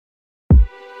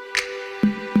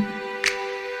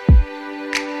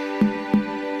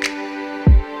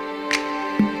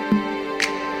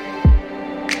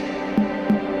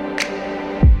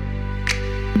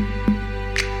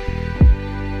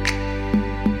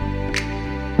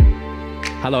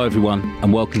Hello everyone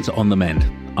and welcome to On The Mend.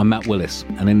 I'm Matt Willis,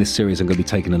 and in this series I'm going to be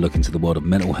taking a look into the world of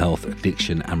mental health,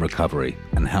 addiction and recovery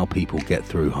and how people get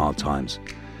through hard times.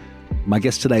 My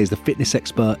guest today is the fitness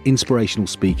expert, inspirational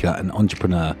speaker and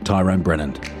entrepreneur Tyrone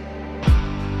Brennand.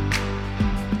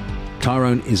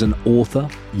 Tyrone is an author,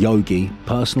 yogi,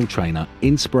 personal trainer,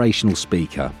 inspirational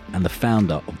speaker and the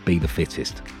founder of Be The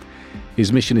Fittest.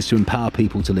 His mission is to empower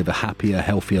people to live a happier,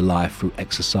 healthier life through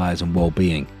exercise and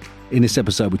well-being. In this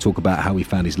episode, we talk about how he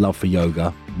found his love for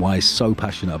yoga, why he's so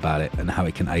passionate about it, and how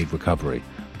it can aid recovery,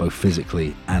 both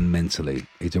physically and mentally.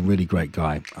 He's a really great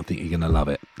guy. I think you're going to love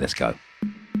it. Let's go.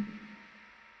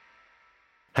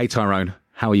 Hey, Tyrone.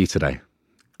 How are you today?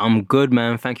 I'm good,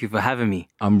 man. Thank you for having me.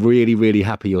 I'm really, really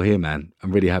happy you're here, man.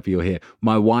 I'm really happy you're here.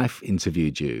 My wife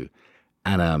interviewed you,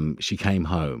 and she came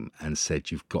home and said,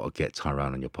 you've got to get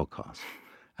Tyrone on your podcast.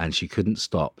 And she couldn't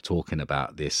stop talking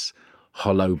about this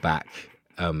hollow back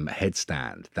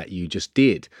headstand that you just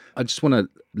did. I just want to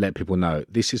let people know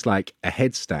this is like a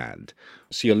headstand.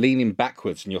 So you're leaning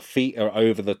backwards and your feet are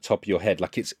over the top of your head.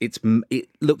 Like it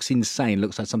looks insane. It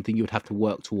looks like something you would have to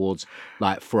work towards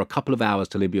like for a couple of hours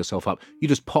to limber yourself up. You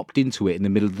just popped into it in the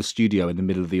middle of the studio, in the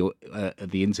middle of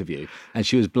the interview, and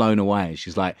she was blown away. And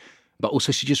she's like, but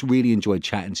also she just really enjoyed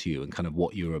chatting to you and kind of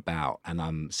what you were about.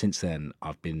 And since then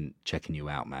I've been checking you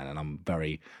out, man, and I'm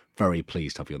very, very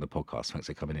pleased to have you on the podcast. Thanks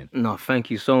for coming in. No, thank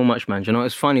you so much, man. You know,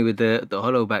 it's funny with the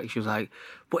hollow back. She was like,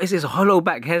 what is this hollow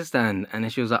back headstand? And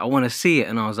then she was like, I want to see it.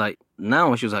 And I was like,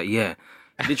 now? And she was like, yeah.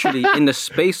 Literally in the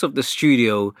space of the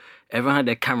studio, everyone had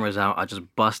their cameras out. I just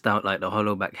bust out like the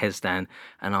hollow back headstand.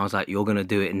 And I was like, you're going to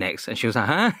do it next. And she was like,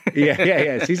 huh?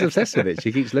 Yeah. She's obsessed with it.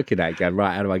 She keeps looking at it going,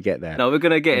 right, how do I get there? No, we're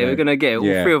going to get it. We're going to get it.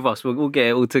 All three of us, we'll get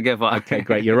it all together. Okay,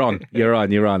 great. You're on.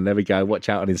 There we go. Watch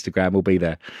out on Instagram. We'll be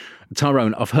there.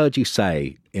 Tyrone, I've heard you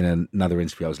say in another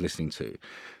interview I was listening to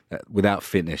that without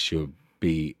fitness, you'll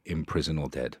be in prison or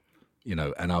dead. You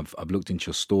know, and I've looked into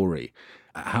your story.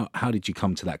 How did you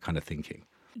come to that kind of thinking?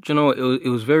 Do you know, it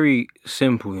was very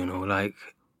simple, you know, like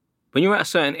when you're at a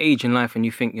certain age in life and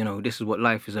you think, you know, this is what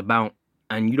life is about,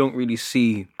 and you don't really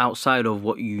see outside of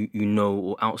what you know,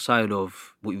 or outside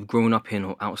of what you've grown up in,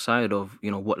 or outside of,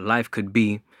 you know, what life could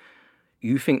be,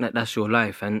 you think that that's your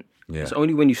life. And it's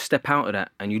only when you step out of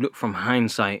that and you look from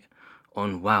hindsight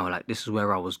on, wow, like this is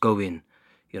where I was going,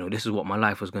 you know, this is what my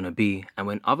life was going to be. And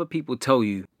when other people tell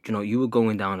you, you know, you were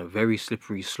going down a very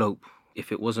slippery slope,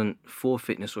 if it wasn't for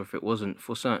fitness or if it wasn't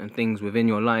for certain things within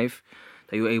your life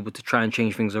that you were able to try and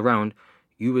change things around,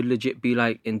 you would legit be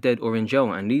like in dead or in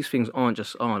jail. And these things aren't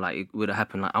just, like it would have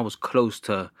happened. Like I was close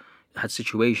to, had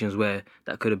situations where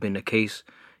that could have been the case,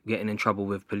 getting in trouble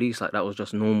with police, like that was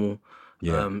just normal.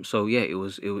 Yeah.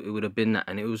 It would have been that,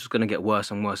 and it was just going to get worse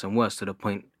and worse and worse to the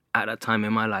point at that time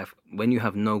in my life when you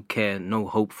have no care, no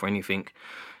hope for anything,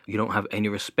 you don't have any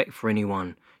respect for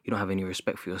anyone, you don't have any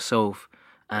respect for yourself,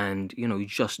 and you know you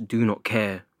just do not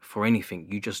care for anything.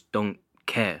 You just don't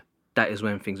care. That is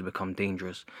when things become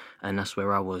dangerous, and that's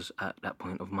where I was at that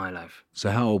point of my life.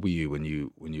 So how old were you when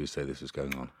you say this was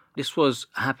going on? This was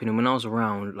happening when I was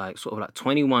around like sort of like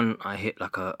 21. I hit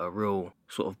like a real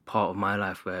sort of part of my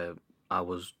life where I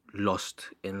was lost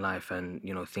in life, and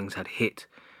you know things had hit.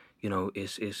 You know,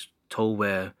 it's told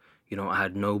where you know I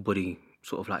had nobody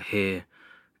sort of like here.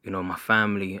 You know, my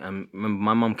family. And remember,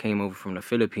 my mum came over from the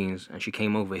Philippines, and she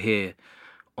came over here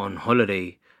on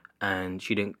holiday, and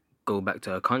she didn't go back to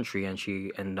her country, and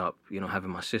she ended up, you know, having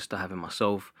my sister, having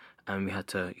myself, and we had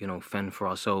to, you know, fend for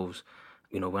ourselves.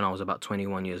 You know, when I was about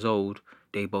 21 years old,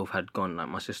 they both had gone. Like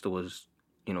my sister was,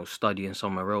 you know, studying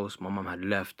somewhere else. My mum had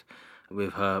left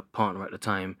with her partner at the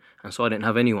time, and so I didn't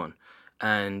have anyone.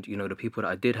 And you know, the people that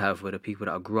I did have were the people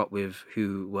that I grew up with,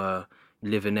 who were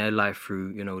living their life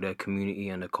through, you know, their community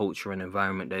and the culture and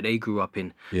environment that they grew up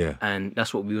in. Yeah. And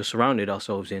that's what we were surrounded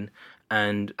ourselves in.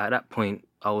 And at that point,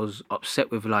 I was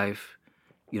upset with life.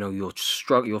 You know,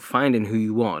 you're finding who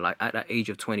you are. Like at that age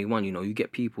of 21, you know, you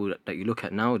get people that you look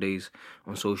at nowadays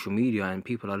on social media, and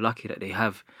people are lucky that they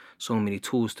have so many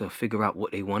tools to figure out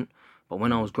what they want. But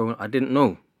when I was growing up, I didn't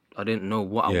know. I didn't know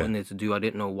what I wanted to do. I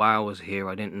didn't know why I was here.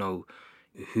 I didn't know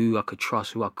who I could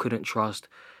trust, who I couldn't trust.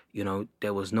 You know,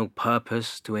 there was no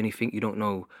purpose to anything. You don't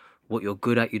know what you're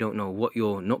good at. You don't know what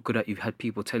you're not good at. You've had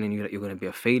people telling you that you're going to be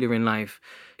a failure in life.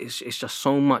 It's just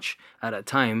so much at that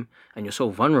time, and you're so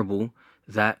vulnerable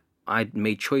that I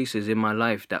made choices in my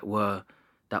life that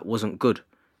wasn't good,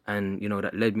 and you know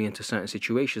that led me into certain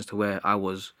situations to where I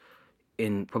was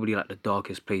in probably like the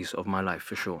darkest place of my life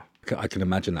for sure. I can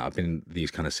imagine that. I've been in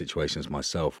these kind of situations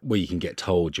myself, where you can get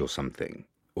told you're something,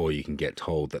 or you can get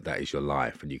told that is your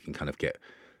life, and you can kind of get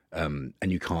and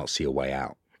you can't see a way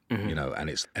out. you know, and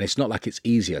it's not like it's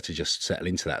easier to just settle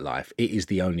into that life. It is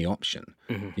the only option,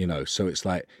 you know. So it's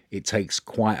like it takes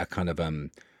quite a kind of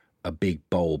a big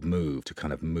bold move to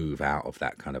kind of move out of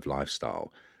that kind of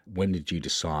lifestyle. When did you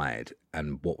decide,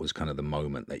 and what was kind of the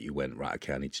moment that you went, right,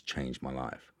 okay, I need to change my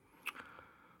life?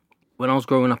 When I was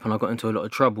growing up and I got into a lot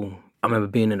of trouble, I remember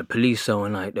being in a police cell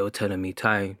and like they were telling me,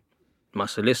 Ty, my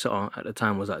solicitor at the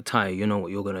time was like, Ty, you know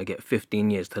what, you're gonna get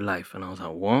 15 years to life. And I was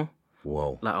like, what?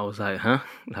 Whoa. Like I was like, huh?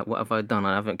 Like what have I done?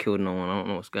 I haven't killed no one. I don't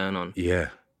know what's going on. Yeah.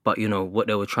 But you know what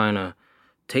they were trying to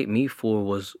take me for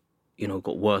was, you know,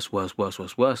 got worse.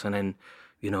 And then,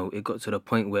 you know, it got to the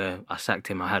point where I sacked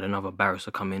him. I had another barrister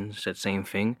come in, said same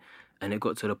thing. And it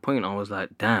got to the point I was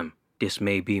like, damn, this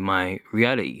may be my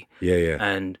reality. Yeah.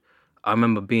 And I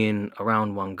remember being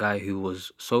around one guy who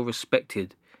was so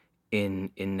respected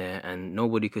in there, and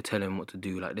nobody could tell him what to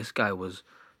do. Like this guy was,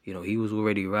 you know, he was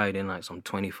already riding like some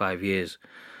 25 years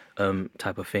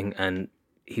type of thing. And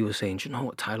he was saying, do you know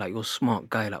what, Ty, like you're a smart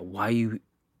guy. Like why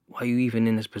are you even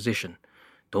in this position?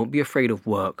 Don't be afraid of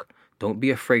work. Don't be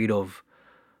afraid of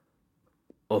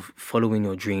following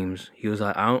your dreams. He was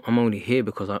like, I'm only here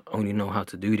because I only know how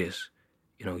to do this.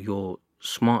 You know, you're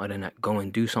smarter than that. Go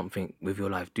and do something with your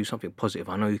life. Do something positive.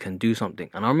 I know you can do something.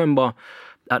 And I remember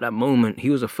at that moment, he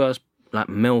was the first like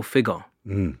male figure.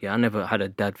 Yeah, I never had a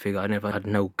dad figure. I never had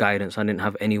no guidance. I didn't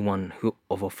have anyone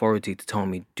of authority to tell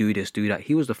me, do this, do that.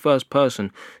 He was the first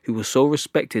person who was so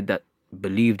respected that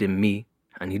believed in me,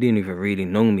 and he didn't even really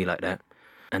know me like that.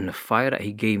 And the fire that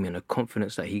he gave me and the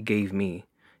confidence that he gave me,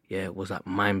 yeah, was like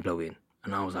mind-blowing.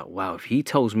 And I was like, wow, if he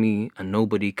tells me and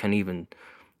nobody can even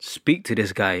speak to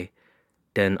this guy,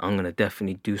 then I'm going to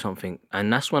definitely do something.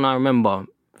 And that's when I remember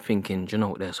thinking, do you know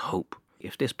what, there's hope.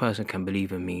 If this person can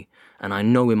believe in me, and I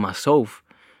know in myself,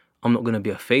 I'm not going to be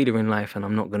a failure in life, and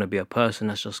I'm not going to be a person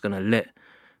that's just going to let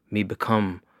me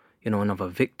become, you know, another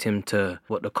victim to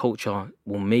what the culture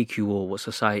will make you or what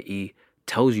society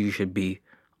tells you should be.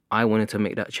 I wanted to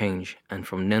make that change. And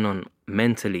from then on,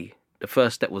 mentally, the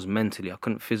first step was mentally. I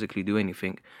couldn't physically do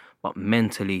anything, but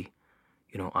mentally,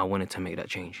 you know, I wanted to make that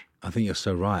change. I think you're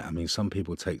so right. I mean, some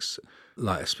people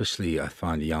like, especially I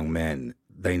find young men,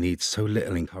 they need so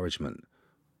little encouragement,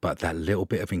 but that little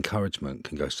bit of encouragement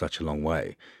can go such a long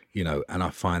way, you know. And I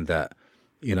find that,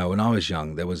 you know, when I was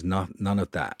young, there was none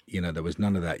of that, you know, there was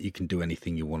none of that. You can do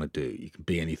anything you want to do. You can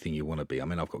be anything you want to be. I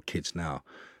mean, I've got kids now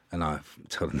and I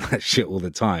tell them that shit all the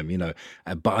time, you know,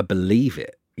 but I believe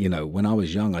it. You know, when I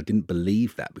was young, I didn't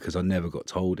believe that because I never got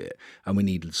told it. And we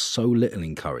need so little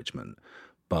encouragement,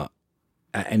 but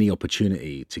at any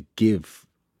opportunity to give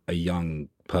a young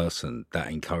person that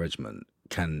encouragement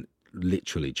can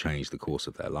literally change the course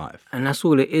of their life. And that's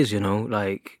all it is, you know,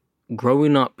 like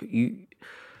growing up,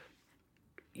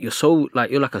 you're so like,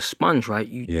 you're like a sponge, right?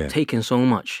 You take in so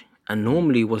much. And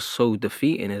normally what's so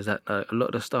defeating is that a lot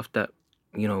of the stuff that,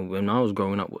 you know, when I was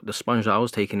growing up, the sponge that I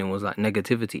was taking in was like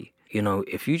negativity. You know,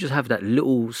 if you just have that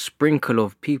little sprinkle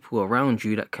of people around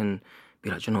you that can be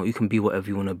like, you know, you can be whatever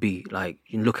you want to be. Like,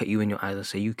 you look at you in your eyes and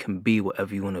say, you can be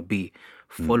whatever you want to be.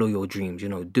 Follow your dreams, you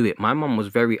know, do it. My mum was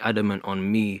very adamant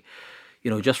on me,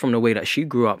 you know, just from the way that she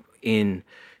grew up in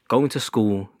going to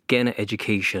school, getting an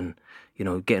education, you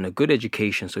know, getting a good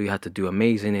education. So you had to do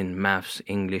amazing in maths,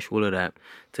 English, all of that,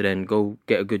 to then go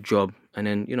get a good job and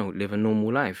then, you know, live a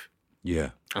normal life. Yeah.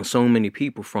 And so many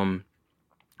people from,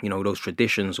 you know, those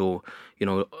traditions or, you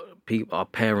know, our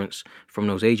parents from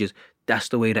those ages, that's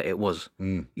the way that it was,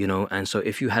 you know. And so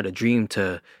if you had a dream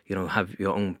to, you know, have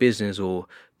your own business or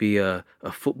be a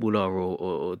footballer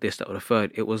or this, that, or the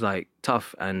third, it was like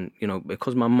tough. And, you know,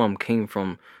 because my mum came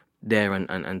from there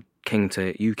and came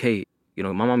to UK, you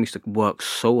know, my mum used to work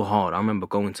so hard. I remember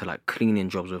going to like cleaning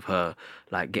jobs with her,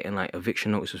 like getting like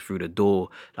eviction notices through the door.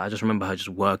 Like, I just remember her just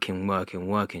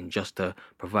working just to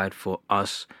provide for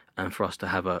us and for us to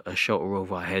have a shelter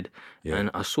over our head. Yeah. And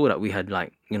I saw that we had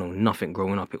like, you know, nothing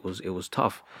growing up. It was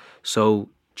tough. So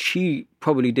she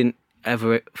probably didn't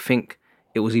ever think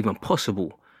it was even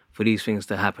possible for these things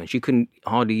to happen. She couldn't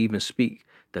hardly even speak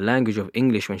the language of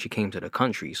English when she came to the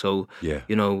country. So,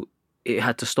 you know, it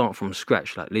had to start from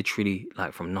scratch, like literally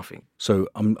like from nothing. So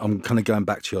I'm kind of going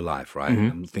back to your life, right? Mm-hmm.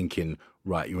 I'm thinking,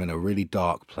 right, you're in a really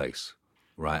dark place,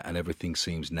 right? And everything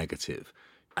seems negative.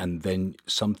 And then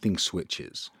something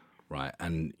switches, right?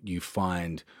 And you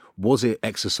find, was it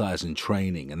exercise and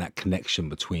training and that connection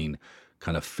between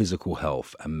kind of physical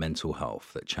health and mental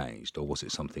health that changed, or was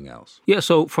it something else? Yeah,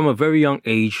 so from a very young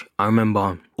age, I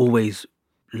remember always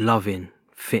loving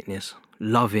fitness,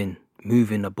 loving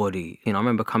moving the body. You know, I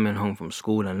remember coming home from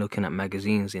school and looking at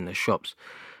magazines in the shops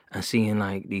and seeing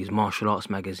like these martial arts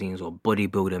magazines or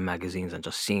bodybuilding magazines and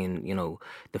just seeing,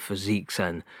 the physiques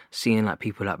and seeing like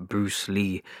people like Bruce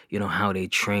Lee, how they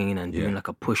train and doing like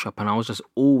a push up. And I was just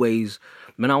always,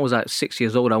 when I was like 6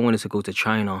 years old, I wanted to go to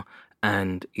China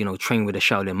and, train with the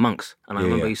Shaolin monks. And I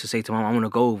remember I used to say to Mom, I want to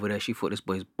go over there. She thought this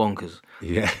boy's bonkers.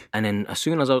 Yeah. And then as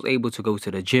soon as I was able to go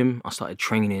to the gym, I started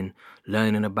training,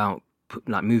 learning about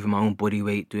like moving my own body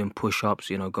weight, doing push-ups,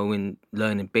 going,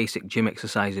 learning basic gym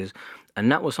exercises.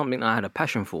 And that was something that I had a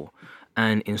passion for.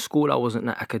 And in school, I wasn't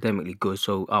that academically good.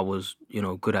 So I was,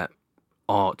 good at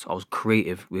art. I was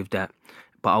creative with that.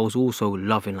 But I was also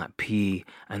loving like PE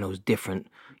and those different,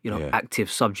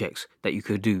 active subjects that you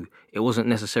could do. It wasn't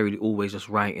necessarily always just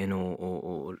writing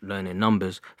or learning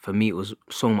numbers. For me, it was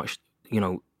so much,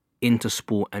 into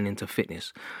sport and into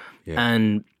fitness. Yeah.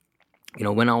 And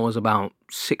when I was about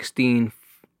 14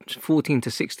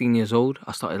 to 16 years old,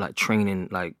 I started like training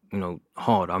like,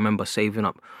 hard. I remember saving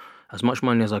up as much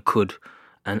money as I could.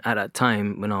 And at that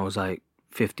time, when I was like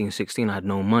 15, 16, I had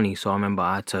no money. So I remember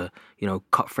I had to,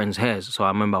 cut friends' hairs. So I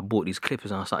remember I bought these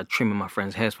clippers and I started trimming my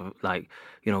friends' hairs for like,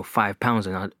 £5.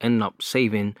 And I ended up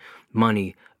saving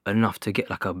money enough to get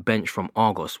like a bench from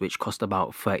Argos, which cost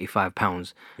about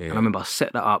 £35. Yeah. And I remember I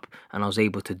set that up and I was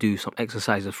able to do some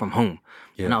exercises from home.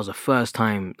 Yeah. And that was the first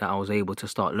time that I was able to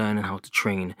start learning how to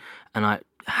train. And I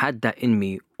had that in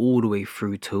me all the way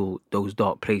through to those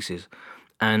dark places.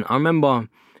 And I remember,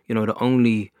 the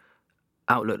only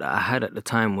outlet that I had at the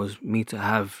time was me to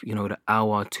have, the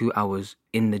hour, 2 hours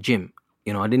in the gym.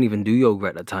 I didn't even do yoga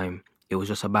at the time. It was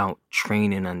just about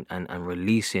training and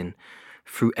releasing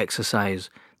through exercise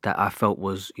that I felt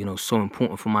was, so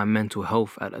important for my mental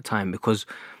health at the time. Because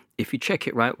if you check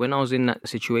it, right, when I was in that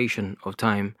situation of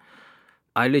time,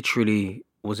 I literally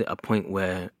was at a point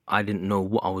where I didn't know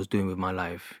what I was doing with my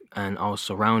life. And I was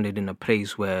surrounded in a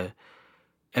place where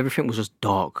everything was just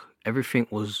dark. Everything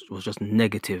was just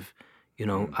negative.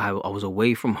 I was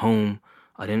away from home.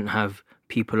 I didn't have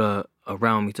people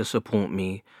around me to support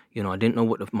me. I didn't know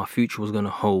what my future was going to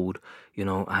hold.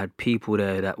 I had people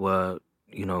there that were,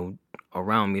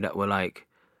 around me that were like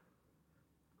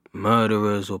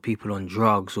murderers or people on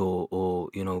drugs or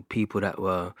people that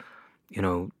were,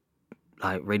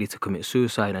 like ready to commit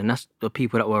suicide. And that's the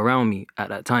people that were around me at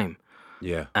that time.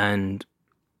 Yeah. And,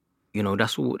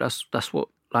 that's what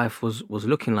life was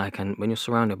looking like. And when you're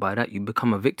surrounded by that, you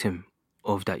become a victim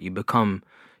of that. You become,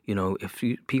 if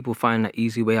people find that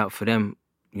easy way out for them,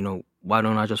 why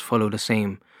don't I just follow the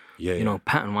same,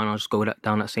 pattern? Why not just go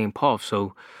down that same path?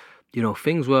 So,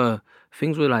 things were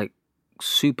like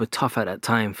super tough at that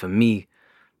time for me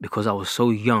because I was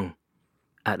so young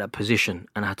at that position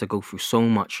and I had to go through so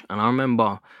much. And I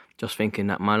remember just thinking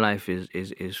that my life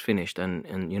is finished and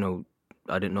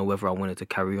I didn't know whether I wanted to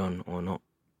carry on or not.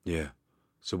 Yeah.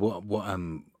 So what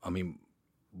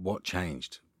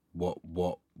changed? What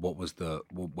was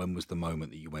when was the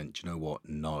moment that you went, do you know what?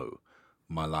 No,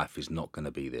 my life is not going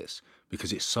to be this.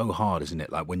 Because it's so hard, isn't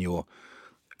it? Like when you're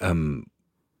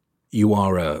you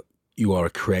are a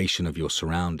creation of your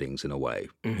surroundings in a way,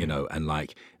 and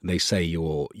like they say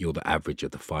you're the average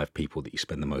of the 5 people that you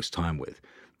spend the most time with,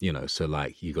 so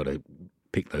like you got to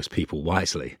pick those people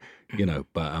wisely,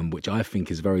 but which I think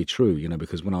is very true,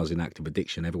 because when I was in active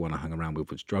addiction, everyone I hung around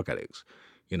with was drug addicts,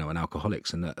 and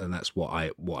alcoholics, and that's what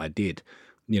I did,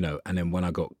 and then when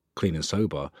I got clean and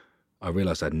sober, I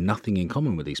realized I had nothing in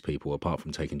common with these people apart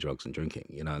from taking drugs and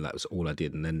drinking, and that was all I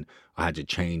did. And then I had to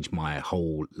change my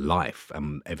whole life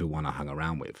and everyone I hung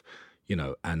around with,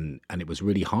 and it was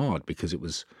really hard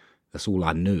because that's all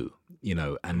I knew,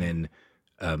 and then,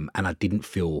 and I didn't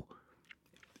feel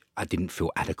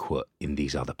adequate in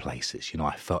these other places.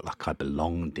 I felt like I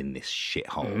belonged in this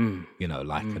shithole,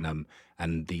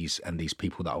 and these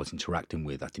people that I was interacting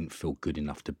with, I didn't feel good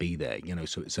enough to be there,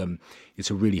 so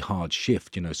it's a really hard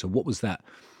shift, so what was that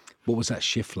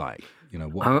shift like?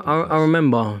 I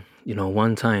remember,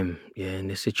 one time, in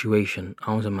this situation,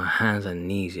 I was on my hands and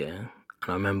knees, and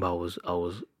I remember I was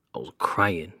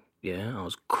crying, I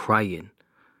was crying.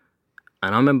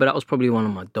 And I remember that was probably one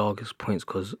of my darkest points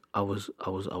because I was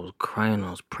crying. I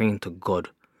was praying to God.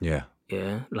 Yeah.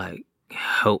 Yeah. Like,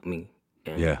 help me.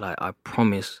 Yeah. Like, I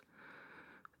promise,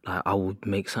 like, I will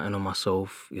make something of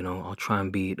myself. I'll try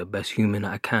and be the best human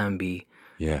that I can be.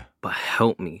 Yeah. But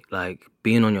help me. Like,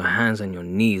 being on your hands and your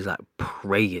knees, like,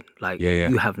 praying. Like,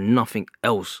 you have nothing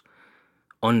else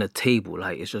on the table.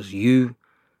 Like, it's just you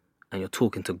and you're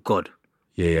talking to God.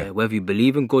 Yeah. Whether you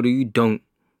believe in God or you don't,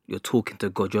 you're talking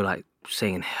to God. You're like,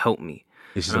 saying help me.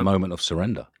 This is a moment of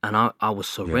surrender. And I was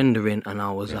surrendering and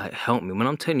I was like, help me. When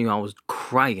I'm telling you, I was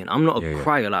crying. I'm not a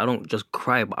crier. Like, I don't just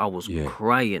cry, but I was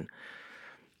crying.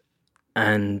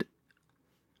 And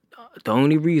the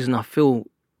only reason I feel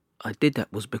I did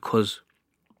that was because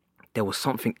there was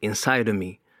something inside of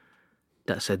me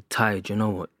that said, Ty, do you know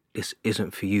what? This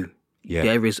isn't for you. Yeah.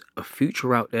 There is a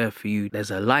future out there for you.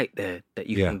 There's a light there that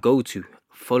you can go to.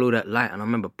 Follow that light. And I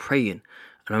remember praying.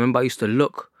 And I remember I used to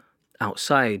look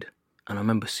outside and I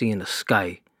remember seeing the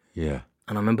sky. Yeah.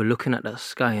 And I remember looking at that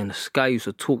sky, and the sky used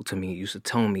to talk to me. It used to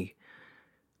tell me,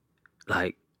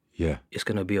 like, it's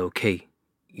going to be okay.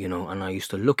 You know, and I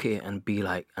used to look at it and be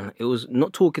like, and it was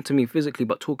not talking to me physically,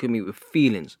 but talking to me with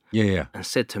feelings. Yeah. And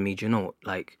said to me, do you know what,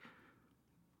 like,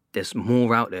 there's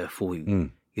more out there for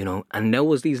you, you know? And there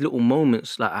was these little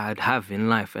moments that I'd have in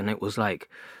life, and it was like,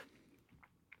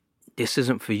 this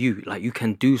isn't for you. Like, you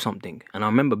can do something. And I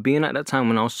remember being at that time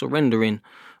when I was surrendering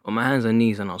on my hands and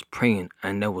knees, and I was praying,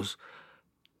 and that was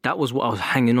what I was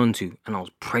hanging on to. And I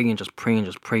was praying, just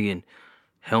praying.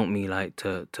 Help me, like,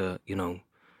 to you know,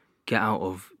 get out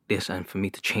of this and for me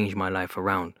to change my life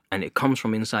around. And it comes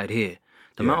from inside here.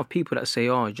 The amount of people that say,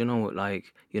 oh, do you know what,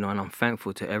 like, you know, and I'm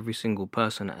thankful to every single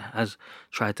person that has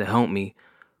tried to help me.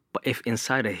 But if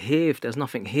inside of here, if there's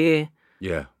nothing here,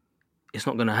 it's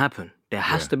not going to happen. There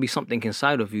has to be something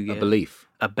inside of you. Yeah?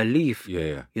 A belief.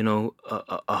 Yeah. You know,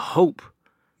 a hope.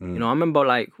 You know, I remember,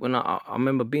 like, when I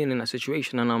remember being in that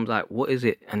situation, and I was like, what is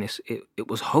it? And it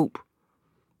was hope.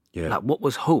 Yeah. Like, what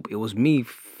was hope? It was me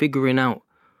figuring out,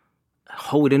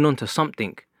 holding on to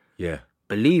something. Yeah.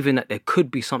 Believing that there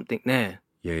could be something there.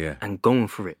 Yeah. And going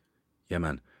for it. Yeah,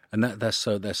 man. And that's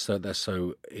so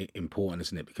important,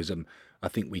 isn't it? Because I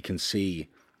think we can see,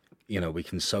 you know, we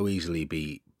can so easily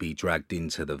be dragged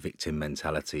into the victim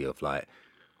mentality of like,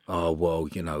 oh, well,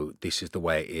 you know, this is the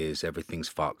way it is, everything's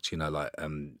fucked, you know, like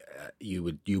you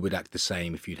would act the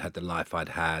same if you'd had the life I'd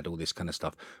had, all this kind of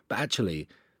stuff. But actually,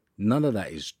 none of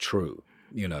that is true.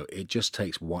 You know, it just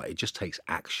takes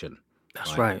action.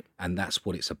 That's right. And that's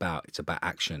what it's about. It's about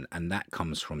action, and that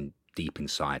comes from deep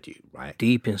inside you, right?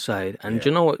 Deep inside. And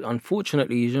you know what?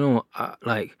 Unfortunately, you know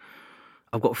what?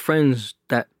 I've got friends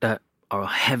that are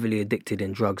heavily addicted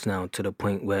in drugs now, to the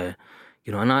point where,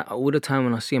 you know, and I all the time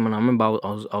when I see them, and I remember I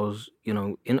was you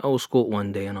know, in Old Court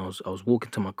one day, and I was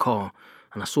walking to my car,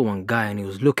 and I saw one guy, and he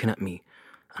was looking at me,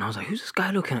 and I was like, who's this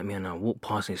guy looking at me? And I walked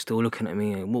past, and he's still looking at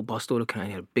me, and he walked past, still looking at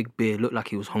me. He had a big beard, looked like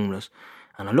he was homeless,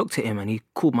 and I looked at him, and he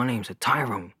called my name, said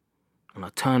Tyrone, and I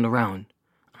turned around.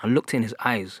 I looked in his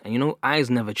eyes, and you know, eyes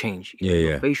never change.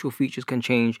 Your facial features can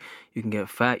change. You can get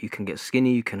fat, you can get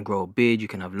skinny, you can grow a beard, you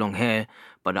can have long hair,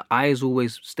 but the eyes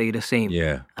always stay the same.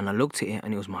 Yeah. And I looked at it,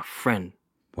 and it was my friend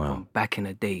from back in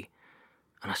the day.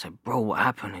 And I said, bro, what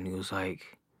happened? And he was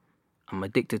like, I'm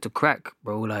addicted to crack,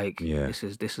 bro. Like, this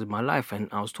is my life. And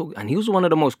I was talking, and he was one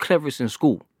of the most cleverest in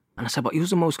school. And I said, but he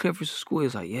was the most cleverest in school. He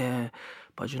was like, yeah,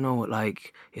 but you know what,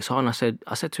 like, it's hard. And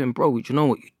I said to him, bro, you know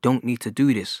what, you don't need to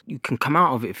do this. You can come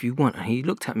out of it if you want. And he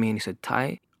looked at me and he said,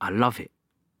 Ty, I love it.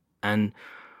 And,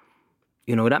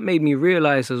 you know, that made me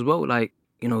realize as well, like,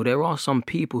 you know, there are some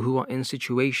people who are in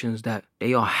situations that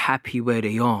they are happy where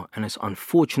they are. And it's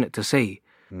unfortunate to say,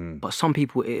 but some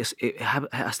people, it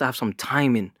has to have some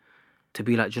timing to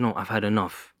be like, you know, I've had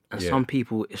enough. And some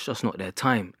people, it's just not their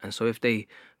time. And so if they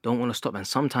don't want to stop, and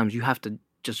sometimes you have to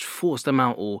just force them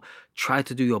out or try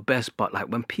to do your best. But like,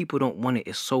 when people don't want it,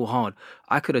 it's so hard.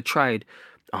 I could have tried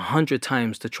 100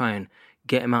 times to try and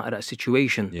get him out of that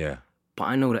situation. Yeah. But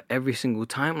I know that every single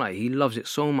time, like, he loves it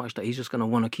so much that he's just going to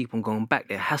want to keep on going back.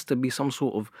 There has to be some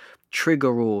sort of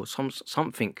trigger or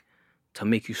something to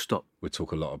make you stop. We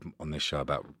talk a lot on this show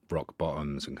about rock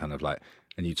bottoms and kind of like,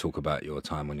 and you talk about your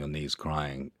time on your knees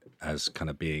crying as kind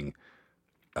of being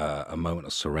a moment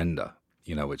of surrender,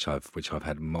 you know, which I've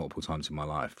had multiple times in my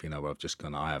life, you know, where I've just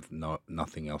gone, I have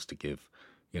nothing else to give,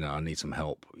 you know, I need some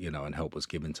help, you know, and help was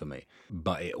given to me.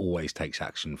 But it always takes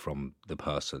action from the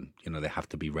person, you know, they have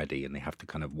to be ready and they have to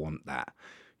kind of want that,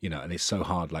 you know, and it's so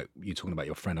hard. Like, you're talking about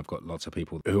your friend, I've got lots of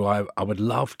people who I would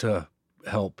love to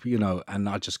help, you know, and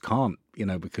I just can't, you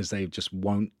know, because they just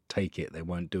won't take it, they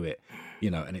won't do it,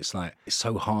 you know, and it's like, it's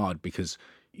so hard because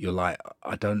you're like,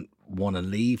 I don't want to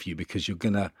leave you because you're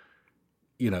gonna,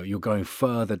 you know, you're going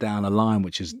further down a line,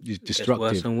 which is destructive.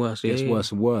 It gets worse and worse. It's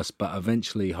worse and worse. But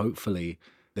eventually, hopefully,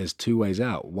 there's two ways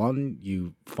out. One,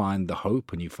 you find the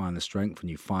hope and you find the strength and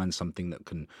you find something that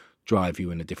can drive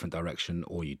you in a different direction,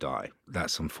 or you die.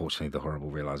 That's unfortunately the horrible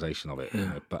realization of it. You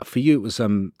know? But for you, it was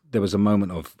there was a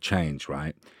moment of change,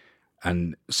 right?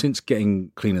 And since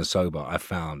getting clean and sober, I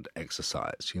found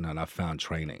exercise, you know, and I found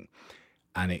training,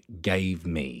 and it gave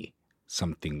me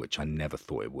something which I never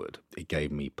thought it would. It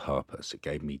gave me purpose. It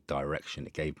gave me direction.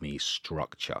 It gave me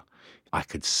structure. I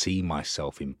could see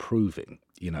myself improving,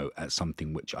 you know, at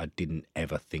something which I didn't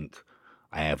ever think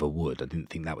I ever would. I didn't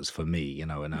think that was for me, you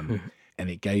know, and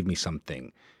it gave me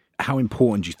something. How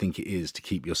important do you think it is to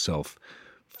keep yourself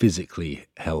physically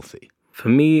healthy? For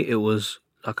me, it was,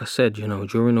 like I said, you know,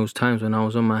 during those times when I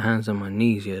was on my hands and my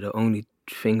knees, yeah, the only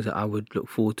things that I would look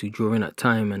forward to during that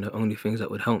time and the only things that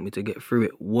would help me to get through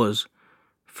it was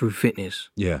through fitness.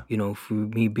 Yeah. You know, through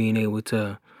me being able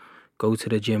to go to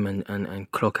the gym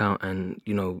and clock out. And,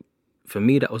 you know, for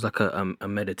me, that was like a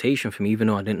meditation for me, even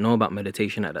though I didn't know about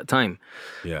meditation at that time.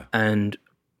 Yeah. And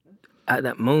at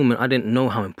that moment, I didn't know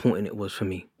how important it was for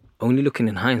me. Only looking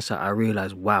in hindsight, I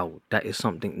realized, wow, that is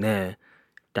something there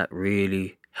that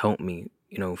really helped me,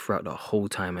 you know, throughout the whole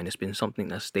time. And it's been something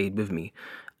that stayed with me.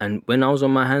 And when I was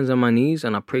on my hands and my knees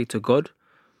and I prayed to God,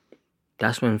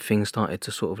 that's when things started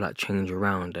to sort of like change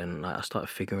around. And like I started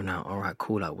figuring out, all right,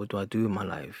 cool, like what do I do in my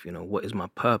life? You know, what is my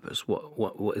purpose?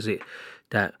 What is it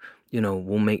that, you know,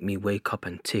 will make me wake up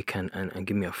and tick and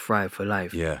give me a thrive for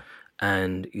life? Yeah.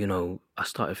 And, you know, I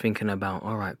started thinking about,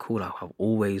 all right, cool, I've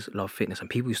always loved fitness. And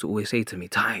people used to always say to me,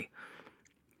 Ty,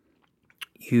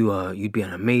 you'd be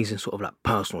an amazing sort of like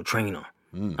personal trainer.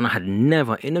 And I had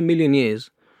never in a million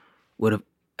years would have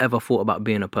ever thought about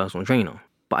being a personal trainer.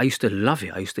 But I used to love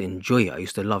it. I used to enjoy it. I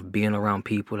used to love being around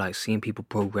people, like seeing people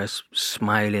progress,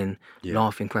 smiling,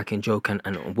 laughing, cracking joke,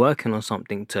 and working on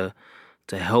something to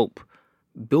help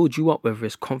build you up, whether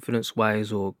it's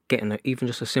confidence-wise or getting even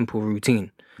just a simple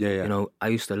routine. Yeah. You know, I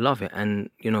used to love it. And,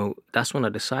 you know, that's when I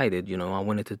decided, you know, I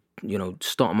wanted to, you know,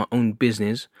 start my own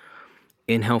business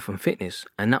in health and fitness.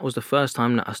 And that was the first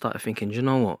time that I started thinking, do you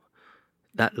know what?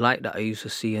 That light that I used to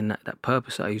see and that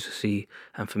purpose that I used to see,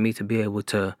 and for me to be able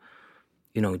to,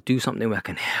 you know, do something where I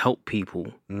can help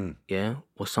people, yeah,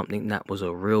 was something that was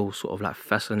a real sort of like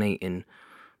fascinating,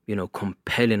 you know,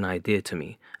 compelling idea to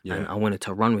me. Yeah. And I wanted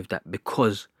to run with that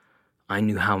because I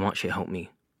knew how much it helped me.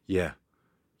 Yeah.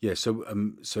 Yeah. So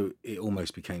it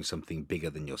almost became something bigger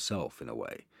than yourself in a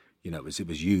way. You know, it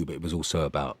was you, but it was also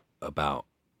about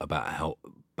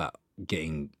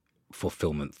getting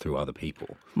fulfillment through other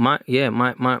people. My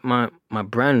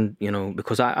brand, you know,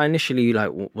 because I initially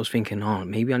like was thinking, oh,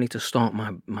 maybe I need to start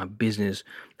my business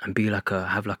and be like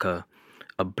have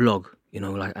a blog, you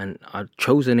know, like, and I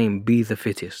chose the name Be the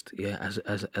Fittest, yeah,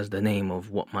 as the name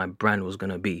of what my brand was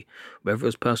gonna be, whether it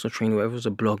was personal training, whether it was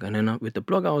a blog. And then with the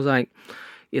blog, I was like,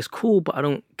 it's cool, but I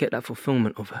don't get that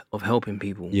fulfillment of helping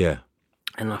people. Yeah.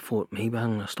 And I thought maybe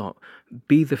I'm gonna start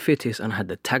Be the Fittest, and I had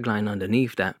the tagline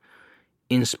underneath that,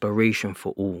 inspiration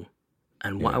for all.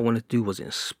 And what I wanted to do was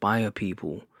inspire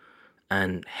people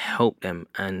and help them.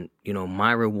 And, you know,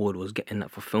 my reward was getting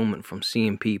that fulfillment from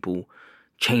seeing people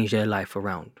change their life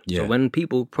around. So when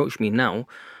people approach me now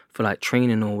for like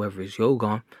training or whether it's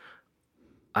yoga,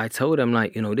 I tell them,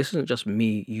 like, you know, this isn't just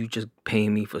me, you just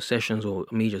paying me for sessions or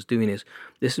me just doing this.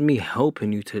 This is me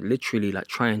helping you to literally like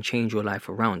try and change your life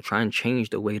around, try and change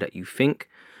the way that you think,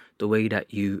 the way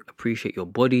that you appreciate your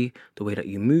body, the way that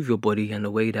you move your body, and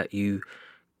the way that you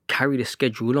carry the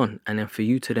schedule on. And then for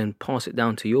you to then pass it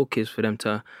down to your kids, for them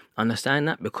to understand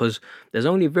that, because there's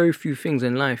only very few things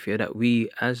in life here that we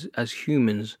as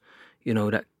humans, you know,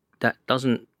 that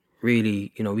doesn't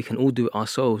really, you know, we can all do it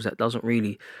ourselves, that doesn't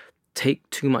really take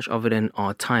too much other than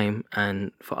our time,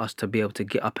 and for us to be able to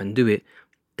get up and do it,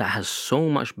 that has so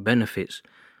much benefits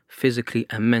physically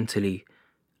and mentally,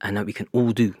 and that we can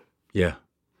all do. Yeah.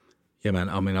 Yeah, man.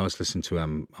 I mean, I was listening to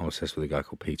I'm obsessed with a guy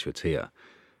called Peter Attia,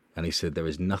 and he said there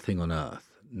is nothing on earth,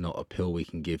 not a pill we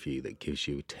can give you, that gives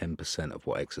you 10% of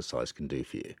what exercise can do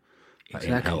for you. Like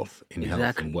Exactly. In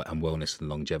health and wellness and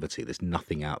longevity. There's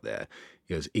nothing out there.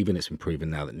 Because even it's been proven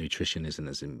now that nutrition isn't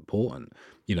as important.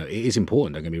 You know, it is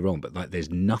important, don't get me wrong, but like there's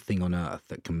nothing on earth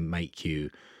that can make you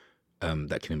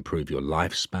that can improve your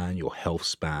lifespan, your health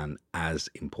span, as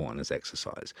important as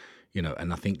exercise. You know,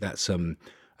 and I think that's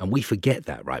and we forget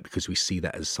that, right? Because we see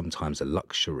that as sometimes a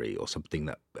luxury or something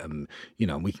that, you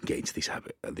know, and we can get into these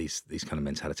kind of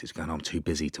mentalities going, I'm too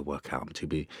busy to work out, I'm too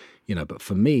busy, you know. But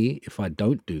for me, if I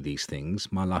don't do these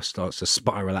things, my life starts to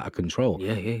spiral out of control.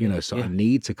 You know, so I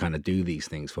need to kind of do these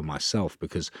things for myself,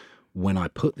 because when I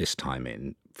put this time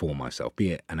in for myself,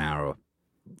 be it an hour,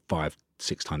 5-6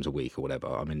 times a week or whatever,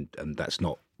 I mean, and that's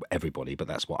not everybody, but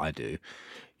that's what I do.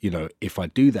 You know, if I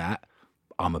do that,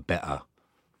 I'm a better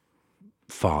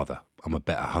father, I'm a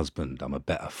better husband, I'm a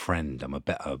better friend, I'm a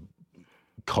better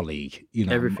colleague, you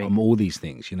know. I'm all these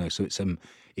things, you know. So it's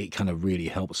it kind of really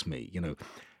helps me, you know.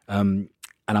 And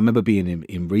I remember being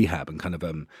in rehab and kind of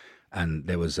and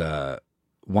there was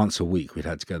once a week we'd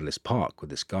had to go to this park with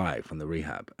this guy from the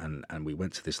rehab, and we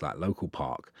went to this like local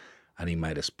park, and he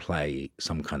made us play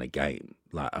some kind of game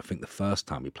like, I think the first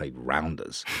time we played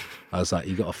rounders, I was like,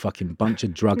 you got a fucking bunch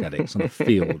of drug addicts on a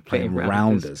field playing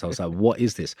rounders. I was like, what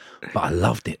is this? But I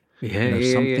loved it.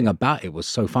 Something about it was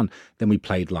so fun. Then we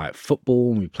played like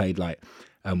football, and we played like,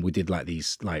 we did like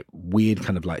these like weird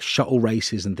kind of like shuttle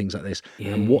races and things like this.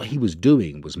 And what he was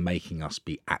doing was making us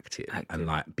be active. And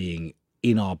like being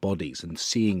in our bodies and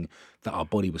seeing that our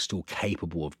body was still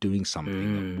capable of doing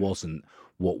something that wasn't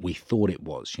what we thought it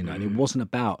was, you know. And it wasn't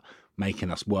about making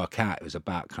us work out. It was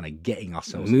about kind of getting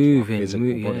ourselves moving, into our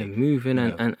physical body. moving,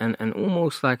 and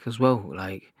almost like as well,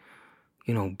 like,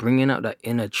 you know, bringing out that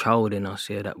inner child in us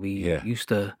here that we used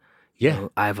to you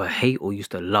know, either hate or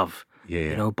used to love.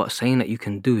 You know, but saying that you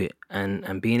can do it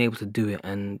and being able to do it,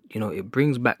 and you know, it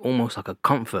brings back almost like a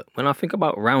comfort. When I think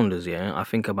about rounders, I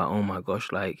think about, oh my gosh,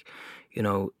 like, you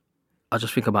know, I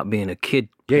just think about being a kid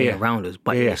playing rounders,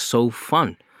 but it's so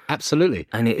fun. Absolutely.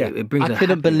 And it brings I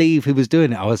couldn't believe he was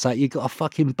doing it. I was like, you got a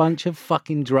fucking bunch of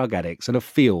fucking drug addicts in a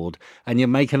field and you're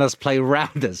making us play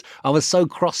rounders. I was so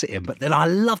cross at him, but then I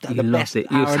loved it. You loved it.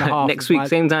 Hour and a half next week,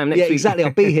 same time next week. Yeah, exactly.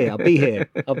 I'll be here.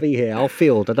 I'll be here. I'll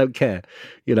field. I don't care.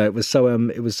 You know, it was so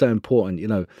important, you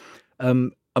know.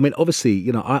 I mean, obviously,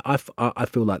 you know, I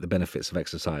feel like the benefits of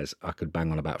exercise I could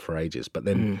bang on about for ages, but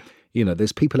then, you know,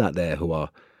 there's people out there who are,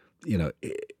 you know,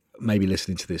 maybe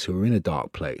listening to this, who are in a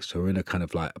dark place, who are in a kind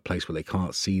of like a place where they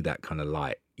can't see that kind of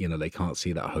light, you know, they can't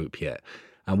see that hope yet.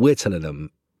 And we're telling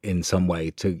them in some way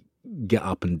to get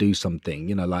up and do something,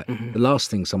 you know, like the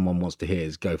last thing someone wants to hear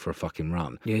is go for a fucking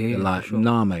run. They're like, sure.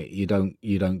 Nah, mate, you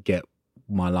don't get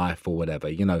my life or whatever,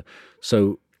 you know.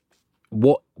 So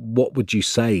what would you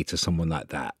say to someone like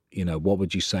that? You know, what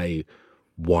would you say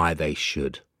why they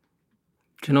should?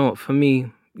 Do you know what, for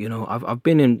me, you know, I've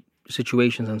been in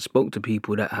situations and spoke to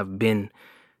people that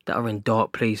are in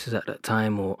dark places at that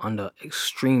time, or under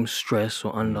extreme stress,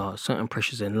 or under certain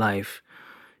pressures in life,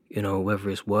 you know, whether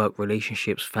it's work,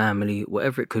 relationships, family,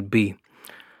 whatever it could be.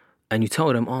 And you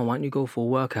tell them, oh, why don't you go for a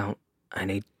workout? And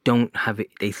they don't have it.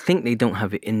 They think they don't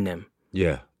have it in them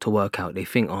to work out. They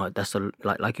think, oh, that's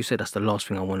like you said, that's the last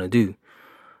thing I want to do.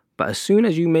 But as soon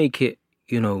as you make it,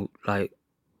 you know, like,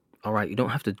 all right, you don't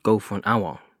have to go for an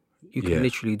hour. You can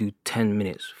literally do 10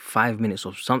 minutes, 5 minutes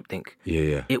of something.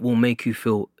 It will make you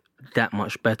feel that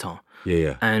much better.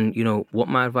 And, you know, what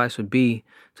my advice would be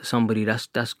to somebody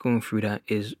that's going through that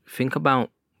is think about,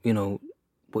 you know,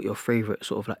 what your favorite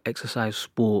sort of like exercise,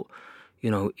 sport, you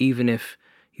know, even if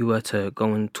you were to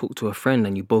go and talk to a friend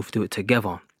and you both do it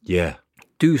together.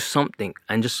 Do something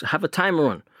and just have a timer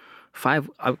on.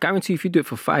 I guarantee if you do it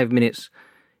for 5 minutes,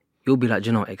 you'll be like,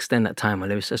 you know, extend that time.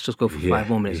 Let's just go for 5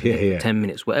 more minutes, 10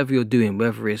 minutes. Whatever you're doing,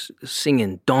 whether it's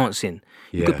singing, dancing,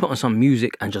 you could put on some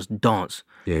music and just dance.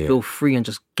 Feel free and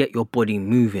just get your body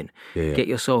moving. Get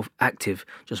yourself active.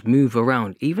 Just move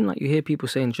around. Even like you hear people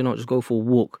saying, you know, just go for a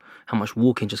walk. How much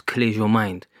walking just clears your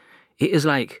mind. It is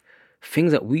like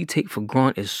things that we take for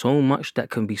granted so much that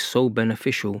can be so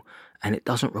beneficial, and it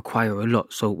doesn't require a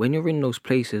lot. So when you're in those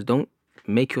places, don't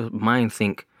make your mind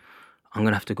think, I'm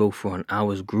going to have to go for an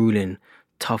hour's grueling,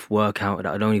 tough workout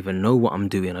that I don't even know what I'm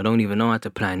doing. I don't even know how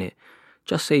to plan it.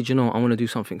 Just say, you know, I want to do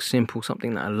something simple,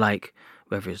 something that I like,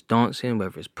 whether it's dancing,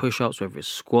 whether it's push-ups, whether it's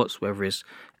squats, whether it's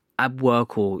ab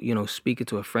work, or, you know, speaking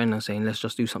to a friend and saying, let's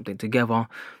just do something together,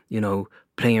 you know,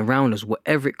 playing rounders,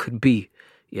 whatever it could be.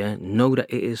 Know that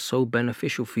it is so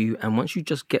beneficial for you. And once you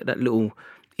just get that little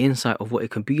insight of what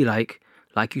it can be like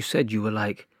you said, you were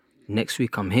like, next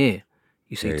week I'm here.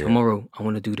 You say, tomorrow, I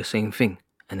want to do the same thing.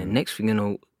 And the next thing you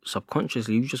know,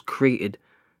 subconsciously, you just created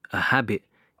a habit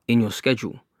in your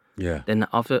schedule. Then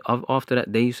after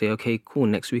that day, you say, okay, cool,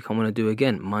 next week I want to do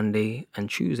again, Monday and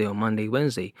Tuesday, or Monday,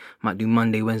 Wednesday. Might do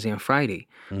Monday, Wednesday, and Friday.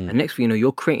 And next thing you know,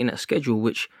 you're creating that schedule,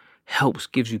 which helps,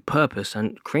 gives you purpose.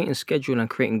 And creating schedule and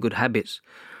creating good habits,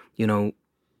 you know,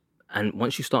 and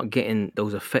once you start getting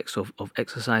those effects of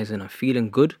exercising and feeling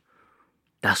good,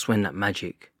 that's when that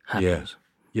magic happens.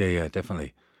 Yeah,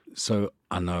 definitely. So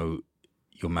I know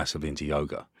you're massively into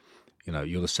yoga. You know,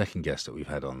 you're the second guest that we've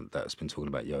had on that's been talking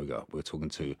about yoga. We're talking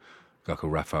to a guy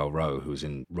called Raphael Rowe, who was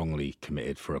wrongly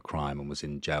committed for a crime and was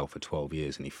in jail for 12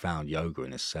 years, and he found yoga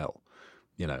in his cell,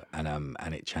 you know,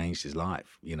 and it changed his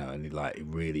life, you know, and it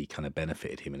really kind of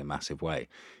benefited him in a massive way,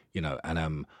 you know,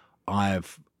 and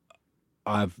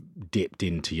I've dipped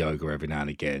into yoga every now and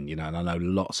again, you know, and I know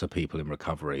lots of people in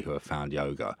recovery who have found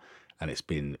yoga, and it's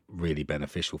been really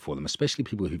beneficial for them, especially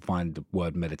people who find the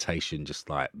word meditation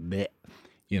just like, bleh,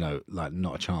 you know, like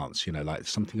not a chance, you know, like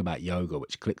something about yoga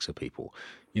which clicks with people.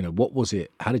 You know, what was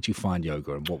it? How did you find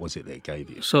yoga, and what was it that it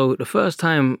gave you? So the first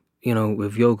time, you know,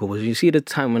 with yoga was, you see the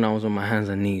time when I was on my hands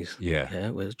and knees.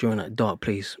 It was during that dark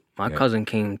place. My cousin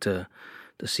came to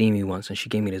to see me once, and she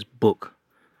gave me this book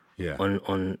Yeah.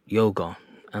 on yoga.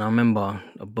 And I remember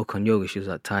a book on yoga. She was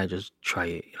like, Ty, just try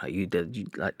it.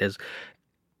 Like there's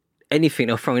anything,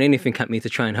 they're throwing anything at me to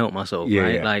try and help myself, Yeah,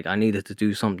 right? yeah. Like I needed to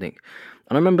do something.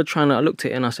 And I remember I looked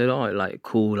at it and I said, oh, like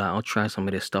cool, like I'll try some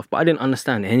of this stuff. But I didn't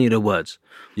understand any of the words.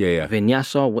 Yeah, yeah.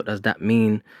 Vinyasa, what does that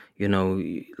mean? You know,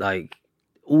 like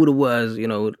all the words, you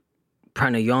know,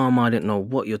 pranayama, I didn't know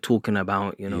what you're talking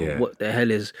about. You know, Yeah. what the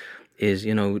hell is,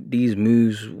 you know, these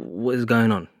moves, what is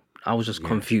going on? I was just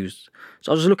confused.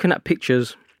 So I was just looking at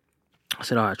pictures. I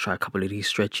said, all right, try a couple of these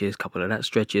stretches, couple of that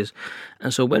stretches.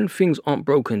 And so when things aren't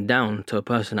broken down to a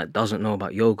person that doesn't know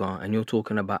about yoga, and you're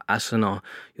talking about asana,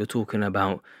 you're talking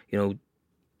about, you know,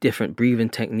 different breathing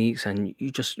techniques, and you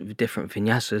just different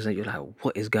vinyasas, and you're like,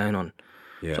 what is going on?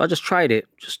 Yeah. So I just tried it,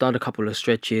 just started a couple of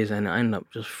stretches, and I ended up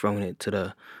just throwing it to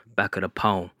the back of the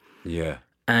pole. Yeah.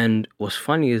 And what's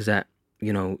funny is that,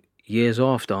 you know, years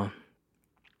after,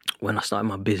 when I started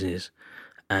my business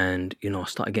and, you know, I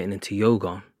started getting into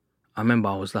yoga, I remember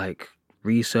I was like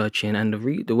researching, and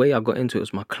the way I got into it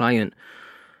was my client,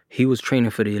 he was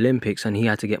training for the Olympics and he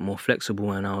had to get more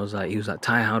flexible. And I was like, he was like,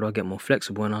 Ty, how do I get more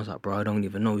flexible? And I was like, bro, I don't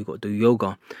even know. We got to do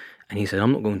yoga. And he said,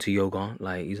 I'm not going to yoga.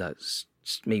 Like, he's like,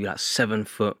 maybe like 7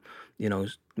 foot, you know,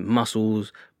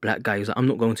 muscles, black guy. He's like, I'm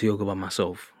not going to yoga by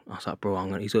myself. I was like, bro,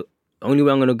 he's like, the only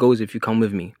way I'm going to go is if you come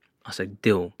with me. I said,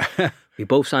 deal. We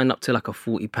both signed up to like a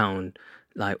 £40,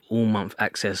 like all month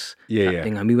access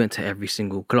thing. And we went to every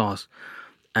single class.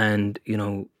 And, you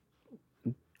know,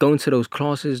 going to those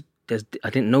classes, I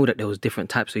didn't know that there was different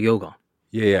types of yoga.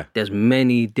 Yeah, yeah. There's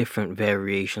many different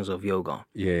variations of yoga.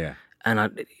 Yeah, yeah.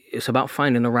 And it's about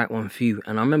finding the right one for you.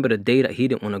 And I remember the day that he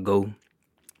didn't want to go,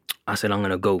 I said, I'm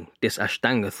going to go. This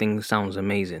Ashtanga thing sounds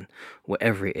amazing.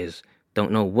 Whatever it is.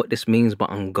 Don't know what this means,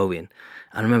 but I'm going.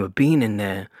 And I remember being in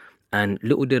there, and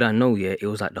little did I know, it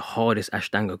was like the hardest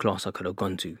Ashtanga class I could have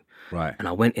gone to. Right. And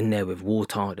I went in there with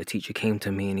water. The teacher came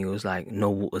to me and he was like, no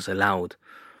water's allowed.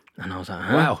 And I was like,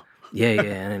 huh? Wow. Yeah.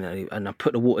 And I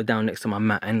put the water down next to my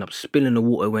mat. I ended up spilling the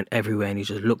water, went everywhere, and he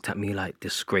just looked at me like,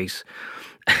 disgrace.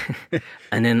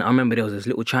 And then I remember there was this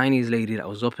little Chinese lady that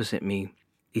was opposite me.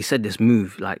 He said this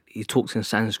move, like he talks in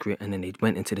Sanskrit, and then he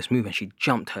went into this move and she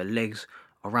jumped her legs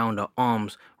around her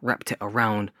arms, wrapped it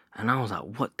around, and I was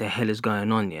like, what the hell is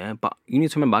going on, yeah? But you need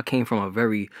to remember, I came from a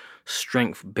very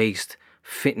strength-based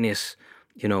fitness,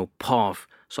 you know, path.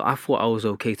 So I thought I was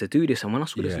okay to do this. And when I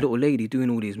saw this little lady doing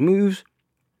all these moves,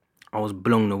 I was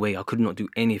blown away. I could not do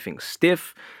anything.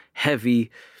 Stiff,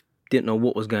 heavy, didn't know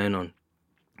what was going on.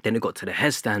 Then it got to the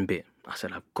headstand bit. I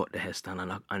said, I've got the headstand,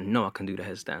 and I know I can do the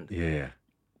headstand. Yeah.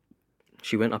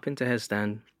 She went up into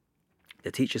headstand.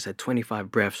 The teacher said 25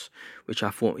 breaths, which I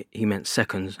thought he meant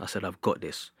seconds. I said, I've got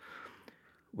this.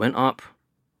 Went up.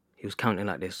 He was counting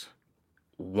like this.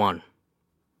 1,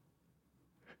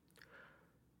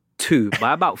 2.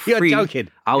 By about 3, You're joking.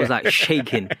 I was like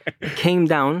shaking. Came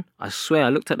down. I swear, I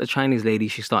looked at the Chinese lady.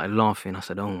 She started laughing. I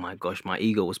said, oh my gosh, my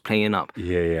ego was playing up.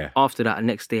 Yeah. After that,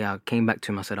 next day, I came back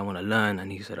to him. I said, I want to learn.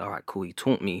 And he said, all right, cool. He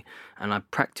taught me. And I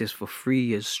practiced for 3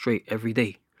 years straight every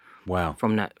day. Wow.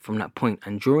 From that point.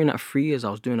 And during that 3 years, I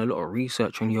was doing a lot of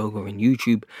research on yoga and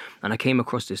YouTube, and I came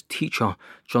across this teacher,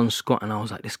 John Scott, and I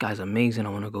was like, this guy's amazing. I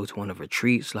want to go to one of the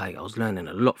retreats. Like, I was learning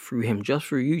a lot through him, just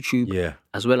through YouTube,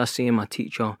 as well as seeing my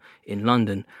teacher in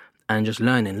London, and just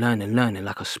learning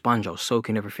like a sponge. I was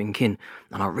soaking everything in,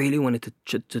 and I really wanted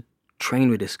to train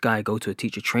with this guy, go to a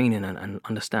teacher training and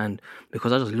understand,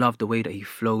 because I just loved the way that he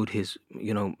flowed his,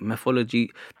 you know,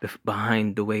 methodology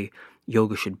behind the way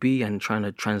yoga should be, and trying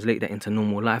to translate that into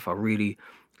normal life. I really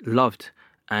loved.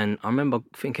 And I remember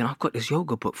thinking, I've got this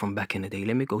yoga book from back in the day.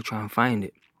 Let me go try and find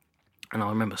it. And I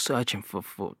remember searching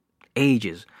for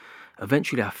ages.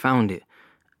 Eventually I found it.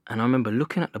 And I remember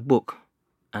looking at the book,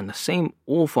 and the same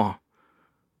author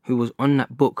who was on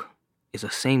that book is the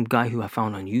same guy who I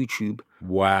found on YouTube.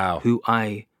 Wow. Who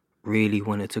I really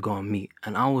wanted to go and meet.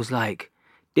 And I was like,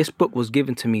 this book was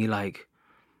given to me like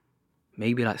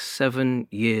maybe like 7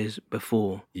 years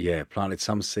before. Yeah, planted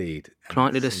some seed.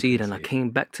 Planted a seed, and I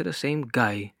came back to the same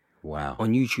guy. Wow.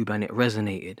 On YouTube, and it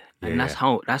resonated. And that's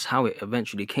how it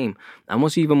eventually came. And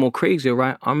what's even more crazier,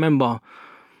 right? I remember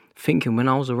thinking when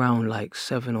I was around like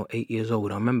 7 or 8 years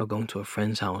old, I remember going to a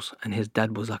friend's house, and his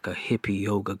dad was like a hippie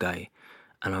yoga guy.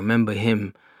 And I remember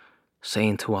him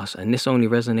saying to us, and this only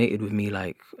resonated with me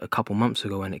like a couple months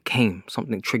ago, and it came.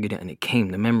 Something triggered it, and it came.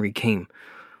 The memory came.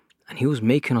 And he was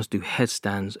making us do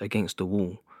headstands against the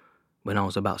wall when I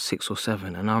was about 6 or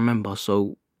 7. And I remember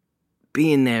so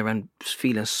being there and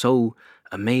feeling so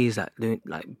amazed at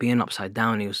like being upside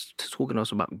down. He was talking to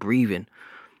us about breathing.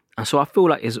 And so I feel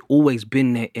like it's always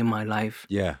been there in my life.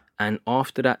 Yeah. And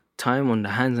after that time on the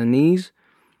hands and knees,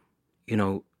 you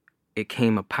know, it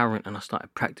came apparent, and I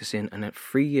started practicing. And at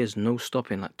 3 years, no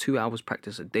stopping, like 2 hours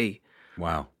practice a day.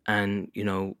 Wow. And, you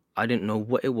know, I didn't know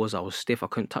what it was. I was stiff. I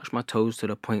couldn't touch my toes, to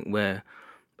the point where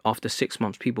after 6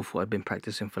 months, people thought I'd been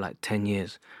practicing for like 10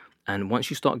 years. And once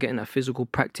you start getting that physical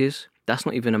practice, that's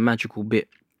not even a magical bit.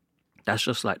 That's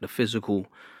just like the physical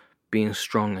being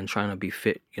strong and trying to be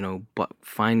fit, you know, but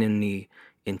finding the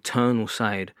internal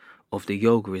side of the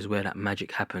yoga is where that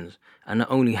magic happens. And that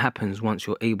only happens once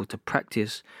you're able to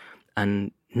practice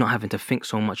and not having to think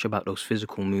so much about those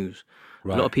physical moves.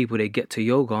 Right. A lot of people, they get to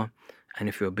yoga, and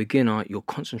if you're a beginner, you're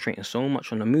concentrating so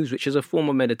much on the moves, which is a form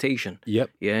of meditation. Yep.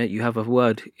 Yeah, you have a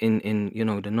word in you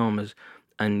know, the namas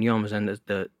and yamas and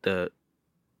the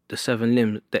 7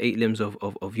 limbs, the 8 limbs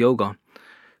of yoga.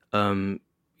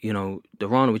 You know,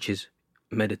 dharana, which is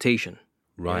meditation.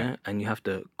 Right. Yeah? And you have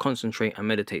to concentrate and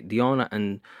meditate. Dhyana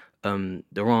and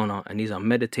dharana, and these are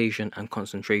meditation and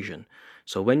concentration.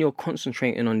 So when you're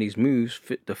concentrating on these moves,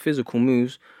 the physical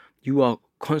moves, you are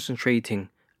concentrating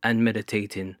and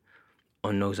meditating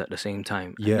on those at the same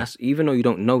time. Yeah. And that's, even though you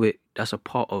don't know it, that's a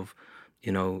part of,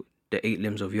 you know, the 8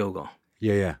 limbs of yoga.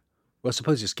 Yeah, yeah. Well, I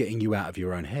suppose it's getting you out of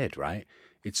your own head, right?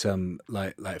 It's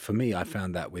like for me, I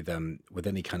found that with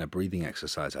any kind of breathing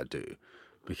exercise I do,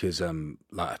 because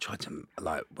like I tried to,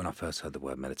 like, when I first heard the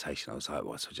word meditation, I was like,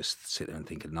 what? So just sit there and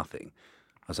think of nothing.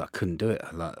 I was like, I couldn't do it.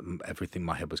 Like, everything in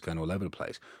my head was going all over the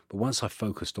place. But once I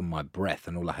focused on my breath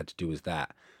and all I had to do was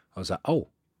that, I was like, oh,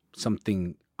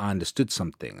 something. I understood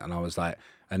something, and I was like,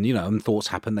 and you know, and thoughts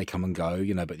happen, they come and go,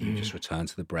 you know, but you just return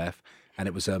to the breath, and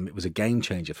it was a game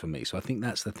changer for me. So I think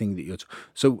that's the thing that you're.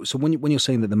 So when you're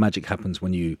saying that the magic happens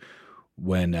when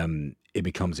it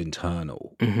becomes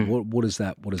internal, what does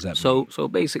that mean? So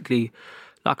basically,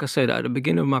 like I said, at the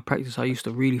beginning of my practice, I used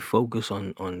to really focus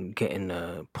on getting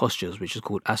postures, which is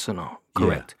called asana,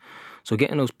 correct? Yeah. So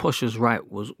getting those postures right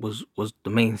was the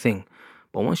main thing.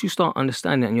 But once you start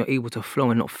understanding and you're able to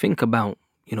flow and not think about,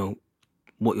 you know,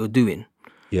 what you're doing,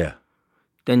 yeah,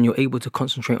 then you're able to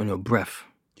concentrate on your breath.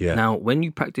 Yeah. Now, when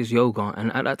you practice yoga,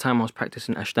 and at that time I was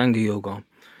practicing Ashtanga yoga,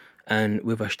 and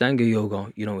with Ashtanga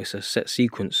yoga, you know, it's a set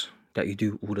sequence that you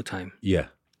do all the time. Yeah.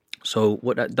 So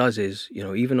what that does is, you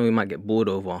know, even though you might get bored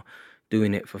over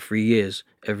doing it for 3 years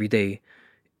every day,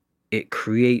 it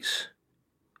creates,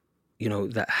 you know,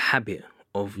 that habit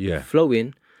of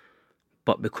flowing.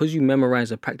 But because you memorize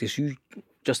the practice, you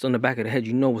just on the back of the head,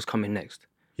 you know what's coming next.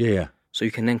 Yeah. So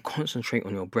you can then concentrate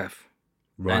on your breath.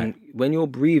 Right. And when you're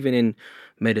breathing in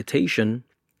meditation,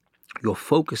 you're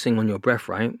focusing on your breath,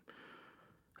 right?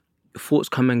 Your thoughts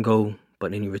come and go,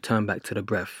 but then you return back to the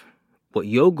breath. What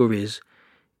yoga is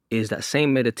that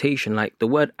same meditation. Like the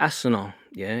word asana,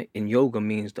 yeah, in yoga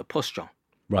means the posture.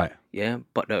 Right. Yeah.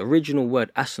 But the original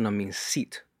word asana means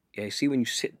seat. Yeah. You see, when you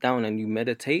sit down and you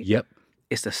meditate, Yep.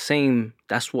 it's the same.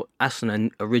 That's what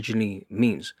asana originally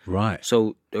means. Right.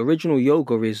 So the original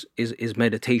yoga is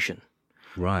meditation.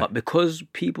 Right. But because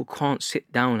people can't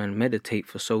sit down and meditate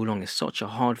for so long, it's such a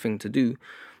hard thing to do,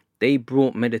 they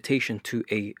brought meditation to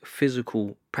a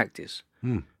physical practice.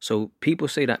 So people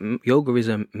say that yoga is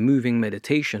a moving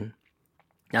meditation.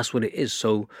 That's what it is.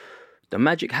 So the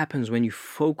magic happens when you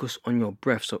focus on your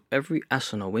breath. So every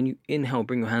asana, when you inhale,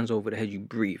 bring your hands over the head, you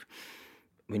breathe.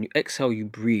 When you exhale, you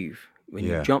breathe. When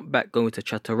you jump back, go into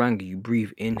chaturanga, you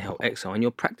breathe, inhale, exhale. And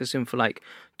you're practicing for like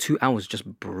 2 hours just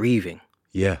breathing.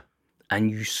 Yeah.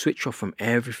 And you switch off from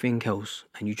everything else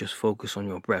and you just focus on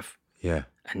your breath. Yeah.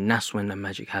 And that's when the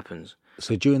magic happens.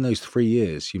 So during those 3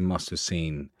 years, you must have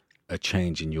seen a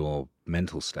change in your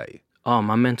mental state. Oh,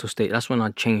 my mental state, that's when I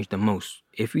changed the most.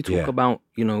 If you talk about,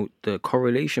 you know, the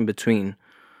correlation between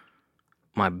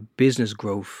my business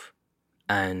growth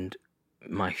and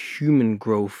my human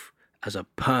growth as a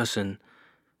person,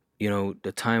 you know,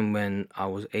 the time when I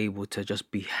was able to just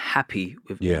be happy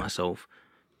with myself,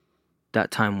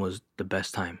 that time was the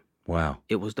best time. Wow.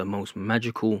 It was the most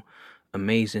magical,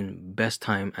 amazing, best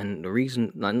time. And the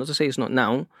reason, like, not to say it's not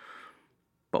now,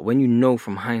 but when you know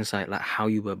from hindsight, like how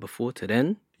you were before to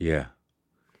then,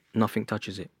 nothing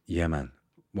touches it. Yeah, man.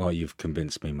 Well, you've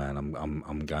convinced me, man.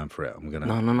 I'm going for it. I'm gonna.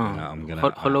 No. I'm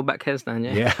gonna. Hollow back headstand,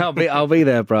 yeah. Yeah, I'll be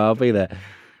there, bro. I'll be there.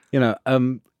 You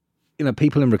know,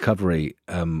 people in recovery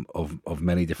of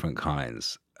many different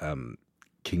kinds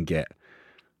can get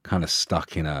kind of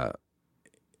stuck in a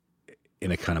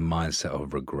kind of mindset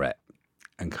of regret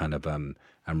and kind of and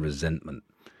resentment,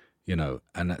 you know,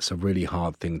 and that's a really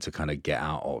hard thing to kind of get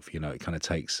out of. You know, it kind of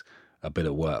takes a bit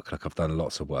of work. Like I've done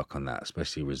lots of work on that,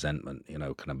 especially resentment, you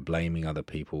know, kind of blaming other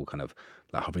people, kind of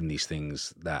like having these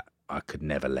things that I could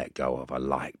never let go of. I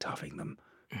liked having them,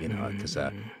 you know, because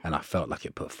and I felt like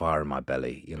it put fire in my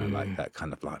belly, you know, like that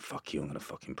kind of like, fuck you, I'm gonna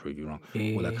fucking prove you wrong,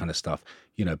 all that kind of stuff,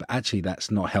 you know. But actually, that's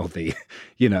not healthy,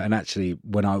 you know. And actually,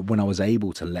 when I was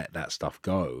able to let that stuff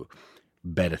go,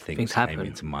 better things came happen.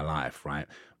 into my life, right?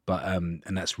 But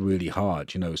and that's really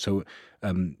hard, you know. So,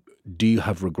 do you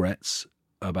have regrets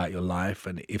about your life,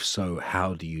 and if so,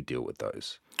 how do you deal with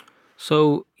those?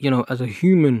 So, you know, as a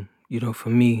human, you know,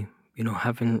 for me, you know,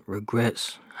 having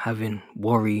regrets, having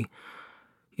worry,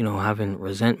 you know, having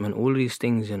resentment, all of these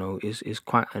things, you know, is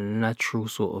quite a natural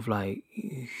sort of like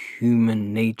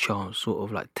human nature, sort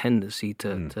of like tendency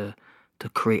to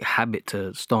create habit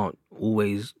to start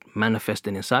always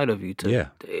manifesting inside of you.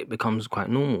 It becomes quite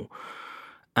normal.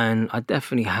 And I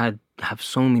definitely have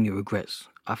so many regrets.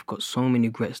 I've got so many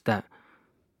regrets that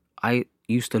I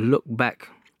used to look back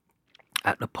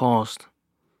at the past,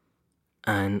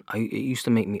 and it used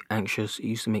to make me anxious. It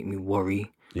used to make me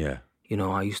worry. Yeah. You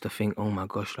know, I used to think, oh my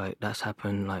gosh, like that's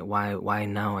happened. Like why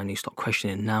now? And you start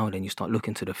questioning now. Then you start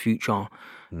looking to the future,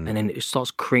 and then it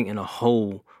starts creating a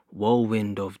whole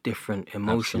whirlwind of different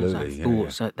emotions and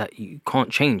thoughts that you can't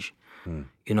change.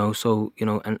 You know, so you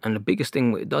know, and the biggest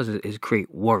thing what it does is create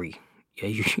worry. Yeah,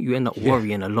 you end up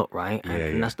worrying a lot, right?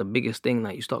 And that's the biggest thing.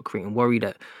 Like you start creating worry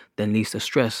that then leads to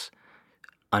stress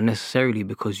unnecessarily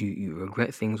because you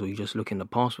regret things or you just look in the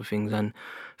past for things. And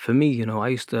for me, you know, I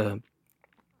used to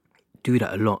do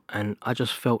that a lot, and I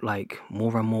just felt like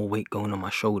more and more weight going on my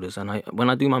shoulders. And when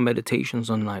I do my meditations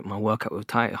on like my workout with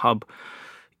Tight Hub,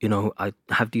 you know, I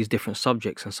have these different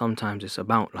subjects, and sometimes it's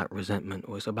about like resentment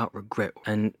or it's about regret.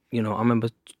 And you know, I remember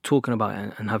talking about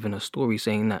it and having a story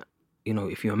saying that, you know,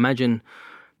 if you imagine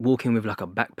walking with like a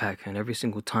backpack, and every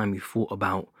single time you thought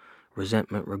about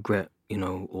resentment, regret, you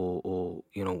know, or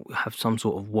you know, have some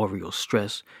sort of worry or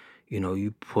stress, you know,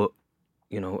 you put,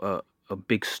 you know, a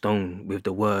big stone with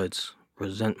the words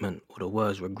resentment or the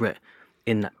words regret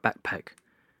in that backpack.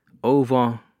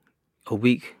 Over a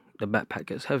week, the backpack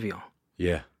gets heavier.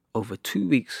 Yeah. Over 2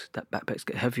 weeks, that backpacks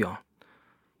get heavier.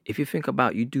 If you think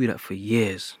about, you do that for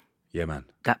years. Yeah, man.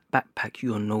 That backpack,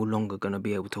 you are no longer going to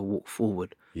be able to walk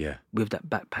forward with that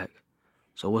backpack.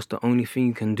 So what's the only thing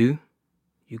you can do?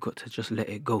 You got to just let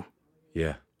it go.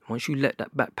 Yeah. Once you let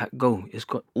that backpack go, it's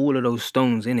got all of those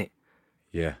stones in it.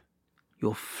 Yeah.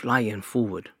 You're flying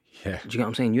forward. Yeah. Do you get what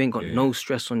I'm saying? You ain't got no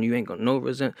stress on you. You ain't got no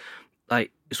resent.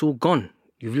 Like, it's all gone.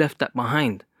 You've left that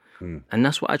behind. And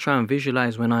that's what I try and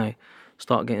visualize when I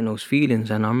start getting those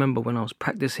feelings. And I remember when I was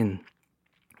practicing,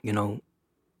 you know,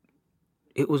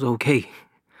 it was okay.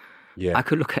 Yeah. I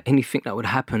could look at anything that would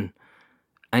happen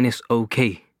and it's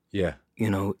okay. Yeah.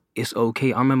 You know, it's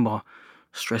okay. I remember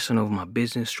stressing over my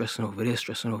business, stressing over this,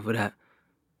 stressing over that.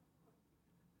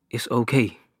 It's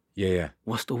okay. Yeah. Yeah.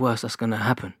 What's the worst that's going to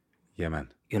happen? Yeah, man.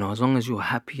 You know, as long as you're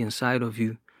happy inside of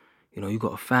you, you know, you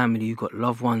got a family, you got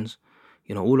loved ones,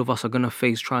 you know, all of us are going to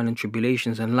face trials and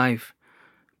tribulations in life.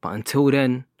 But until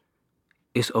then,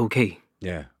 it's okay.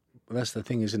 Yeah. Well, that's the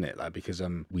thing, isn't it? Like, because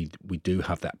we do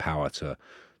have that power to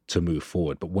move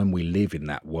forward. But when we live in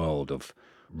that world of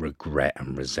regret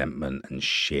and resentment and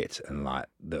shit and like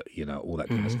that, you know, all that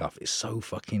kind of stuff, it's so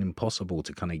fucking impossible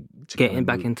to kind of getting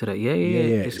back into that. Yeah.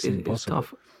 It's impossible. It's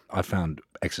tough. I found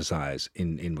exercise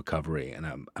in recovery, and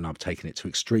I've taken it to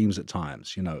extremes at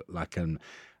times. You know, like I'm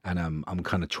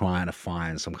kind of trying to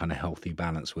find some kind of healthy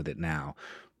balance with it now.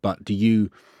 But do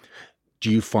you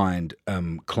find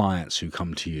clients who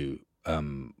come to you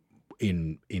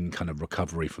in kind of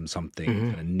recovery from something,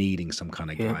 kind of needing some kind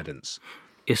of guidance?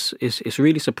 It's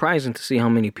really surprising to see how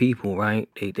many people, right?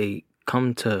 They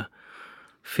come to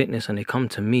fitness and they come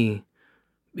to me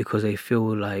because they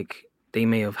feel like they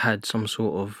may have had some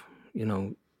sort of, you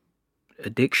know,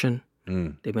 addiction.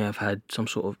 They may have had some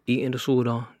sort of eating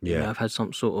disorder. They may have had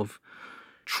some sort of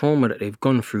trauma that they've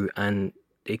gone through, and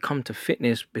they come to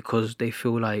fitness because they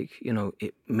feel like, you know,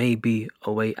 it may be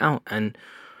a way out. And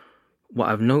what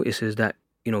I've noticed is that,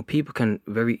 you know, people can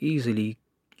very easily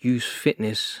use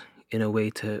fitness in a way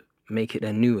to make it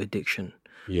a new addiction.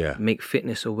 Yeah. Make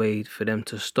fitness a way for them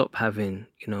to stop having,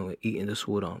 you know, an eating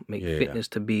disorder. Make fitness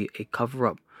to be a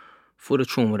cover-up for the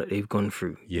trauma that they've gone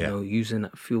through. Yeah. You know, using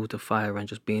that fuel to fire and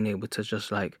just being able to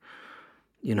just like,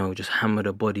 you know, just hammer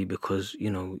the body because, you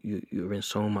know, you're in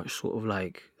so much sort of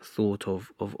like thought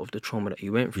of the trauma that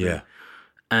you went through. Yeah.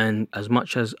 And as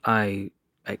much as I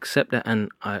accept that and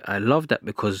I love that,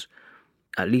 because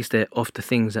at least they're off the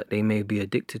things that they may be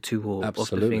addicted to, or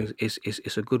off the things,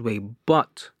 it's a good way.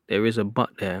 But there is a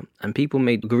but there, and people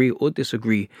may agree or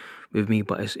disagree with me,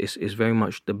 but it's very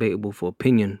much debatable for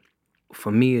opinion.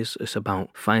 For me, it's about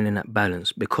finding that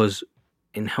balance, because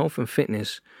in health and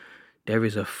fitness, there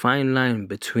is a fine line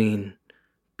between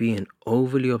being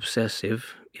overly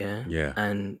obsessive, Yeah.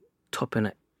 and topping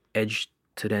that edge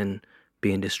to then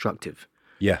being destructive.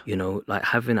 Yeah. You know, like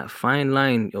having that fine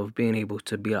line of being able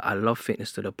to be like, I love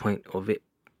fitness to the point of it.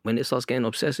 When it starts getting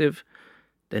obsessive,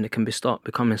 then it can start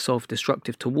becoming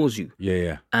self-destructive towards you. Yeah.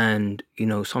 Yeah. And, you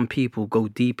know, some people go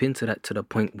deep into that to the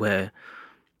point where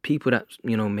people that,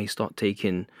 you know, may start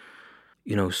taking,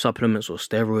 you know, supplements or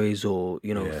steroids or,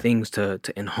 you know, Yeah. things to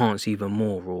enhance even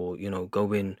more, or, you know,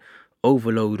 go in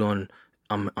overload on,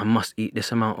 I must eat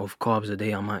this amount of carbs a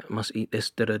day, must eat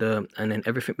this, and then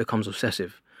everything becomes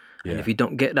obsessive. And Yeah. if you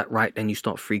don't get that right, then you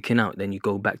start freaking out. Then you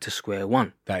go back to square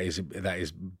one. That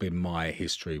has been my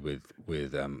history with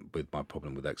my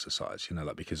problem with exercise. You know,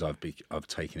 like, because I've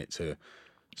taken it to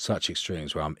such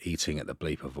extremes where I'm eating at the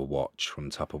bleep of a watch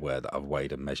from Tupperware that I've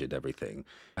weighed and measured everything,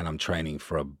 and I'm training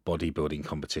for a bodybuilding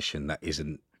competition that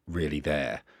isn't really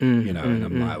there. You know, and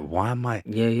I'm like, why am I?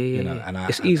 You know, and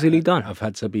It's easily done. I've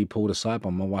had to be pulled aside by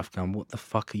my wife, going, "What the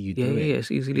fuck are you doing? Yeah,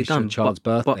 it's easily It's done. your child's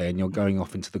birthday, and you're going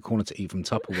off into the corner to eat from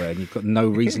Tupperware, and you've got no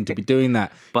reason to be doing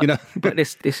that." But you know, but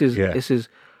this is Yeah. this is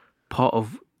part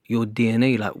of your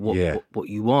DNA, like Yeah. what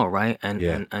you are, right? And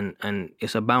Yeah. and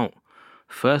it's about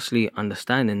firstly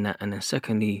understanding that, and then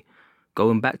secondly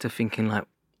going back to thinking like,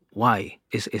 why?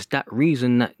 It's that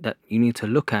reason that you need to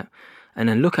look at, and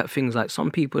then look at things like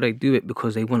some people, they do it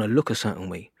because they want to look a certain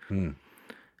way. And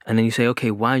then you say,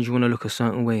 okay, why do you want to look a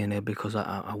certain way? And they're because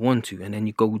I want to. And then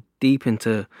you go deep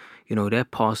into, you know, their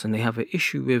past, and they have an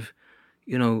issue with,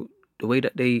 you know, the way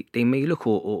that they may look,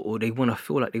 or they want to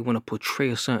feel like they want to portray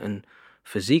a certain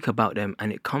physique about them.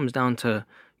 And it comes down to,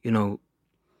 you know,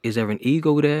 is there an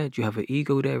ego there? Do you have an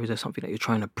ego there? Is there something that you're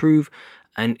trying to prove?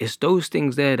 And it's those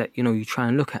things there that, you know, you try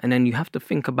and look at. And then you have to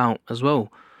think about as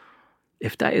well,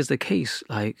 if that is the case,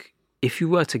 like, if you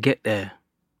were to get there,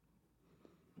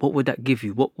 what would that give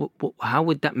you? What how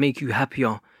would that make you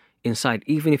happier inside?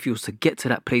 Even if you was to get to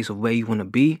that place of where you want to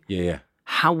be, Yeah.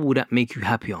 how would that make you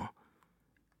happier?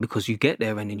 Because you get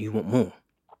there and then you want more.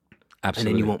 Absolutely. And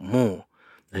then you want more.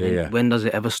 And then when does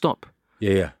it ever stop?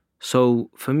 Yeah. So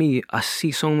for me, I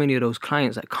see so many of those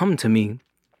clients that come to me,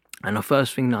 and the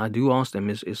first thing that I do ask them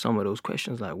is some of those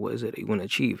questions like, what is it that you want to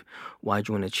achieve? Why do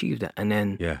you want to achieve that? And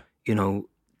then, you know,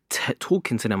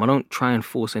 talking to them, I don't try and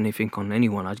force anything on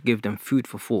anyone. I give them food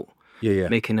for thought. Yeah.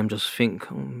 Making them just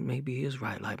think, oh, maybe he is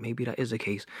right. Like, maybe that is the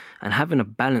case. And having a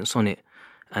balance on it.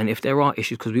 And if there are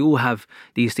issues, because we all have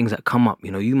these things that come up,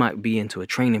 you know, you might be into a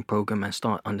training program and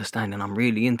start understanding I'm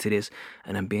really into this,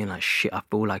 and then being like, shit, I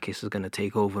feel like this is going to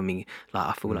take over me. Like,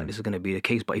 I feel like this is going to be the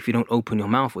case. But if you don't open your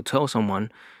mouth or tell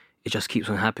someone, it just keeps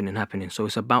on happening. So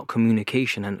it's about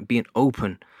communication and being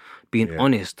open, being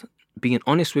honest. Being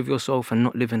honest with yourself and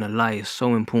not living a lie is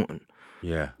so important.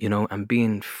 Yeah. You know, and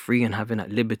being free and having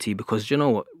that liberty, because you know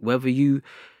what, whether you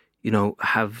know,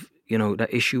 have, you know,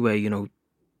 that issue where, you know,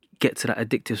 get to that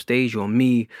addictive stage, or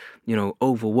me, you know,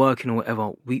 overworking or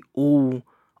whatever, we all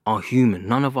are human.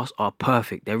 None of us are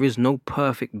perfect. There is no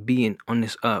perfect being on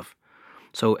this earth.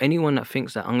 So anyone that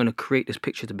thinks that I'm going to create this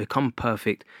picture to become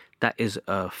perfect, that is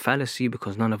a fallacy,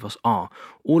 because none of us are.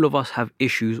 All of us have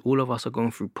issues. All of us are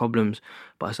going through problems,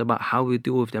 but it's about how we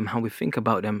deal with them, how we think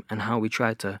about them, and how we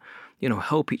try to, you know,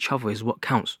 help each other is what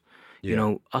counts. You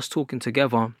know, us talking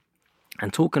together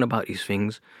and talking about these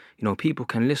things, you know, people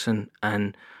can listen,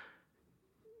 and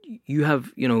you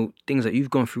have, you know, things that you've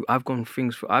gone through, I've gone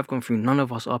through. None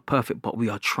of us are perfect, but we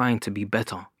are trying to be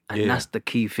better. And that's the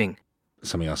key thing.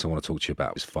 Something else I want to talk to you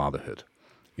about is fatherhood.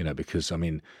 You know, because, I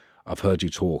mean, I've heard you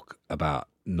talk about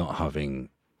not having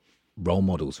role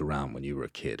models around when you were a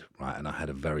kid, right? And I had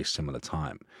a very similar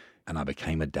time, and I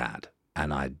became a dad,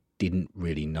 and I didn't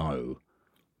really know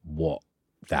what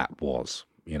that was,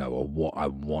 you know, or what I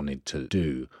wanted to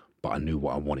do, but I knew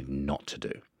what I wanted not to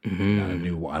do. And I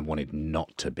knew what I wanted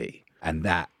not to be. And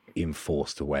that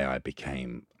enforced the way I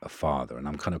became a father. And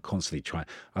I'm kind of constantly trying,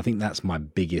 I think that's my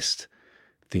biggest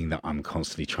thing that I'm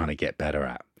constantly trying to get better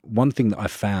at. One thing that I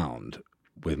found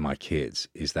with my kids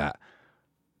is that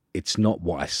it's not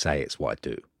what I say, it's what I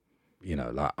do. You know,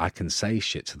 like, I can say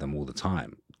shit to them all the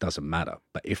time, doesn't matter.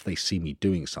 But if they see me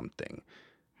doing something,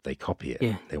 they copy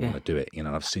it. They want to do it. You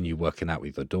know, I've seen you working out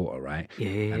with your daughter, right?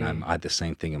 And I had the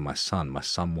same thing in my son. My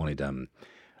son wanted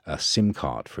a SIM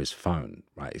card for his phone,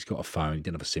 right? He's got a phone. He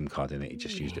didn't have a SIM card in it. He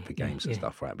just used it for games and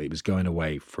stuff, right? But he was going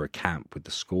away for a camp with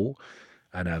the school,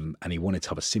 and he wanted to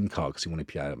have a SIM card because he wanted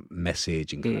to be able to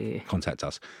message and kind of contact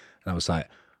us. And I was like,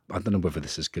 I don't know whether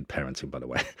this is good parenting, by the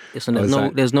way. Listen,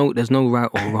 there's no right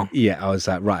or wrong. I was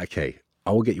like, right, okay,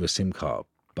 I will get you a SIM card,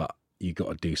 but you got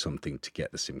to do something to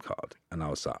get the SIM card. And I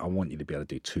was like, I want you to be able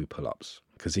to do 2 pull-ups,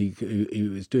 because he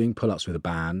was doing pull-ups with a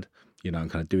band, you know, and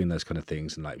kind of doing those kind of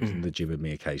things, and like he was in the gym with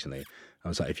me occasionally. I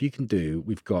was like, if you can do,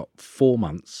 we've got 4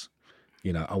 months,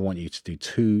 you know, I want you to do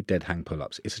 2 dead hang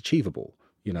pull-ups. It's achievable.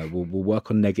 You know, we'll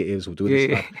work on negatives, we'll do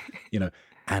this stuff, you know.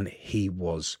 And he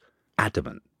was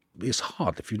adamant. It's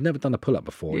hard if you've never done a pull-up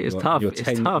before. Yeah, it's tough. You're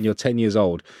 10, and you're 10 years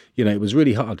old. You know, it was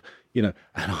really hard. You know,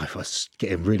 and I was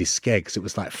getting really scared because it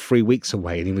was like 3 weeks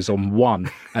away, and he was on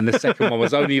 1, and the second one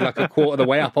was only like a quarter of the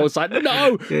way up. I was like,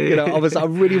 no, you know, I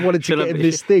really wanted to get in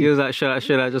this thing. He was like,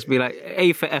 should I just be like,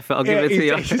 A for effort? I'll give it to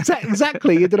you.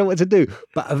 Exactly. You don't know what to do.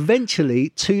 But eventually,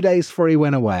 2 days before he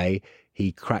went away,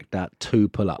 he cracked out 2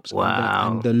 pull-ups.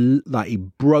 Wow. And like he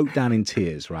broke down in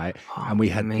tears, right? And we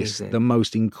had the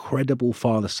most incredible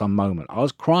father-son moment. I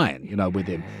was crying, you know, with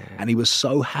him. And he was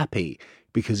so happy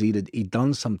because he'd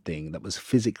done something that was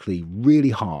physically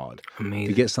really hard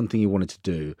to get something he wanted to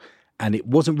do. And it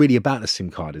wasn't really about the SIM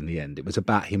card in the end. It was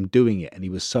about him doing it. And it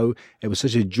was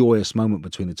such a joyous moment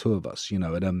between the two of us, you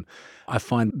know. And I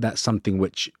find that's something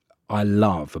which I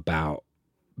love about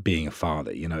being a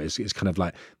father. You know, it's kind of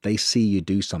like they see you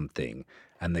do something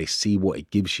and they see what it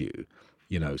gives you,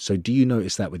 you know. So do you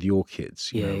notice that with your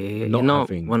kids? Yeah.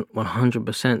 Having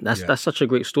 100%. That's such a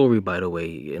great story, by the way,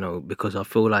 you know, because I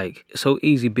feel like it's so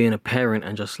easy being a parent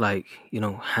and just like, you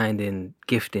know,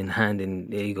 gifting,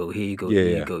 there you go, here you go,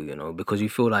 you go, you know, because you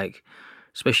feel like,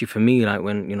 especially for me, like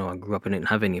when, you know, I grew up and didn't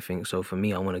have anything. So for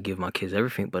me, I want to give my kids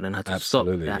everything, but then I had to stop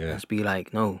that and be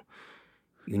like, no,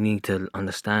 you need to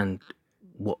understand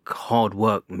what hard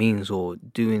work means, or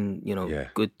doing, you know,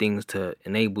 good things to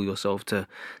enable yourself to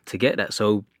get that.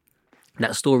 So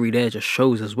that story there just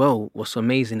shows as well, what's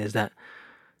amazing is that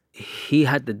he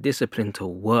had the discipline to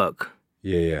work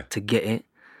to get it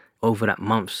over that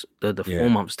the 4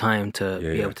 months time to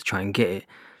be able to try and get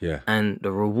it. And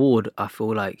the reward, I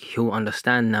feel like he'll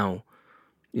understand now,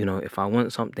 you know, if I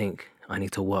want something, I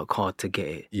need to work hard to get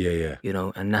it. You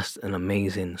know, and that's an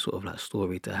amazing sort of like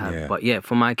story to have. But yeah,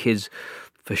 for my kids,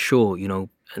 for sure, you know,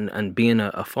 and being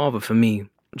a father for me,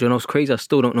 do you know what's crazy? I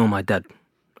still don't know my dad.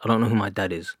 I don't know who my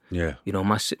dad is. You know,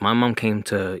 my mum came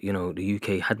to, you know, the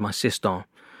UK, had my sister,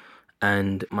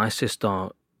 and my sister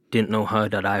didn't know her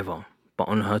dad either. But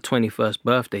on her 21st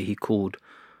birthday, he called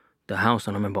the house,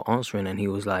 and I remember answering, and he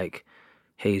was like,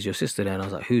 hey, is your sister there? And I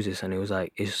was like, who's this? And he was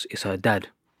like, it's her dad.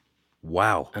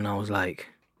 Wow. And I was like,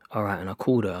 all right. And I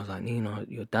called her. I was like, Nina,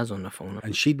 your dad's on the phone.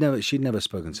 And she'd never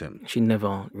spoken to him. She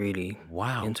never really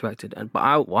interacted.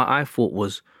 But what I thought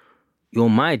was, you're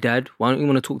my dad. Why don't you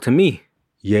want to talk to me?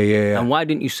 Yeah. And why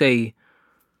didn't you say,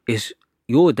 it's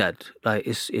your dad? Like,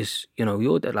 it's you know,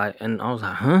 your dad. Like, and I was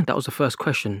like, huh? That was the first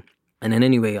question. And then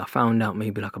anyway, I found out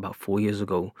maybe like about 4 years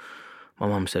ago, my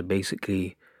mum said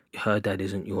basically, her dad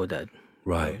isn't your dad.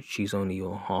 Right. You know, she's only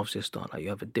your half sister. Like, you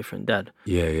have a different dad.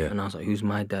 Yeah. And I was like, who's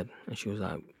my dad? And she was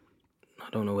like, I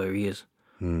don't know where he is.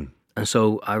 And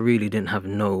so I really didn't have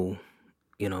no,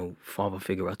 you know, father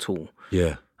figure at all.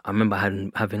 I remember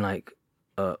having like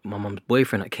my mum's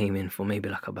boyfriend that came in for maybe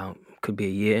like could be a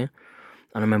year.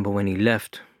 And I remember when he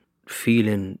left,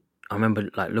 I remember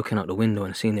like looking out the window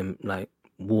and seeing him like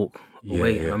walk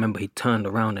away. And I remember he turned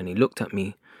around and he looked at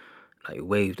me, like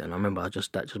waved. And I remember that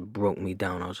just broke me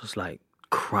down. I was just like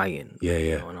crying.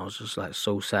 You know, and I was just like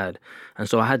so sad. And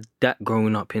so I had that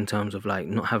growing up in terms of like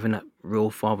not having that real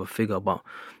father figure, but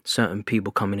certain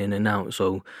people coming in and out.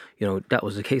 So, you know, that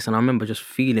was the case. And I remember just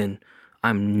feeling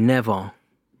I'm never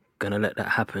gonna let that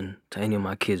happen to any of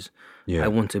my kids. I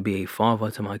want to be a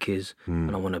father to my kids,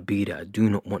 and I want to be there. I do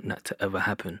not want that to ever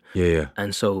happen.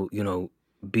 And so, you know,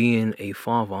 being a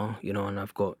father, you know, and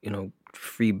I've got, you know,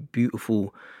 3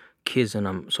 beautiful kids, and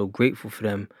I'm so grateful for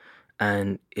them.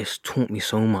 And it's taught me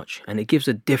so much, and it gives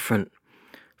a different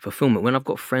fulfillment. When I've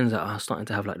got friends that are starting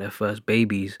to have like their first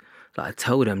babies, like I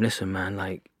tell them, listen, man,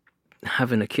 like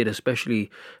having a kid,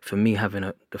 especially for me, having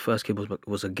the first kid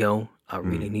was a girl. I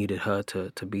really needed her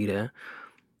to be there.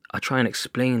 I try and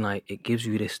explain, like, it gives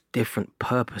you this different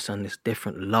purpose and this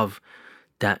different love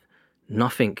that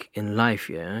nothing in life,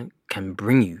 can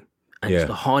bring you. And it's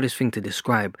the hardest thing to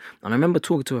describe. And I remember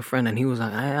talking to a friend, and he was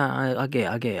like, I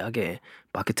get it.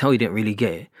 But I could tell he didn't really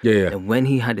get it. And when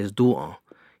he had his daughter,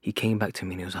 he came back to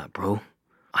me and he was like, bro,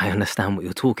 I understand what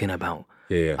you're talking about.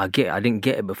 I get it. I didn't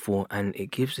get it before. And it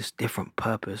gives this different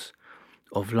purpose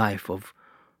of life, of,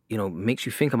 you know, makes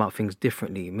you think about things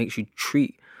differently. It makes you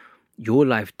treat your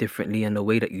life differently, and the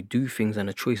way that you do things and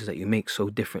the choices that you make so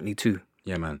differently too.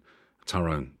 Yeah, man.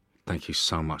 Tyrone, thank you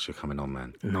so much for coming on,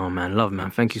 man. No, man. Love,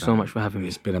 man. Thank you so much for having me.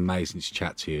 It's been amazing to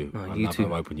chat to you. No, I you love too.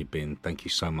 how open you've been. Thank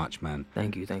you so much, man.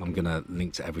 Thank you. I'm going to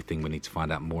link to everything we need to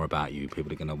find out more about you.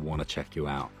 People are going to want to check you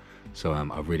out. So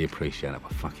I really appreciate it. Have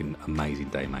a fucking amazing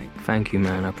day, mate. Thank you,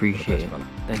 man. I appreciate it. Brother.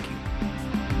 Thank you.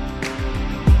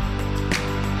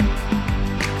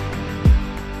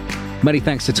 Many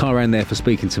thanks to Tyrone there for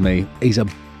speaking to me. He's a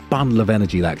bundle of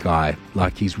energy, that guy.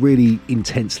 Like, he's really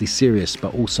intensely serious,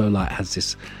 but also like has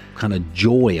this kind of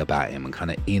joy about him and kind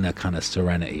of inner kind of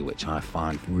serenity, which I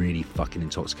find really fucking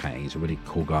intoxicating. He's a really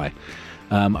cool guy.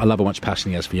 I love how much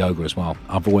passion he has for yoga as well.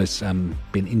 I've always been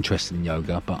interested in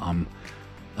yoga, but I'm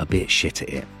a bit shit at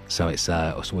it. So it's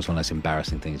always one of those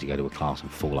embarrassing things. You go to a class and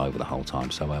fall over the whole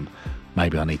time. So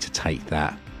maybe I need to take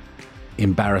that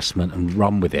embarrassment and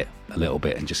run with it a little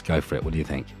bit and just go for it. What do you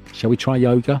think? Shall we try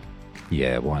yoga?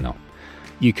 Yeah, why not?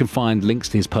 You can find links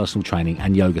to his personal training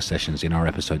and yoga sessions in our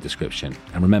episode description.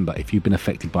 And remember, if you've been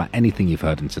affected by anything you've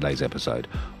heard in today's episode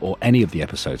or any of the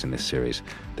episodes in this series,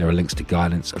 there are links to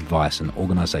guidance, advice and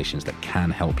organisations that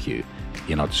can help you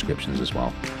in our descriptions as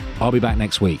well. I'll be back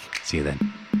next week. See you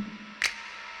then.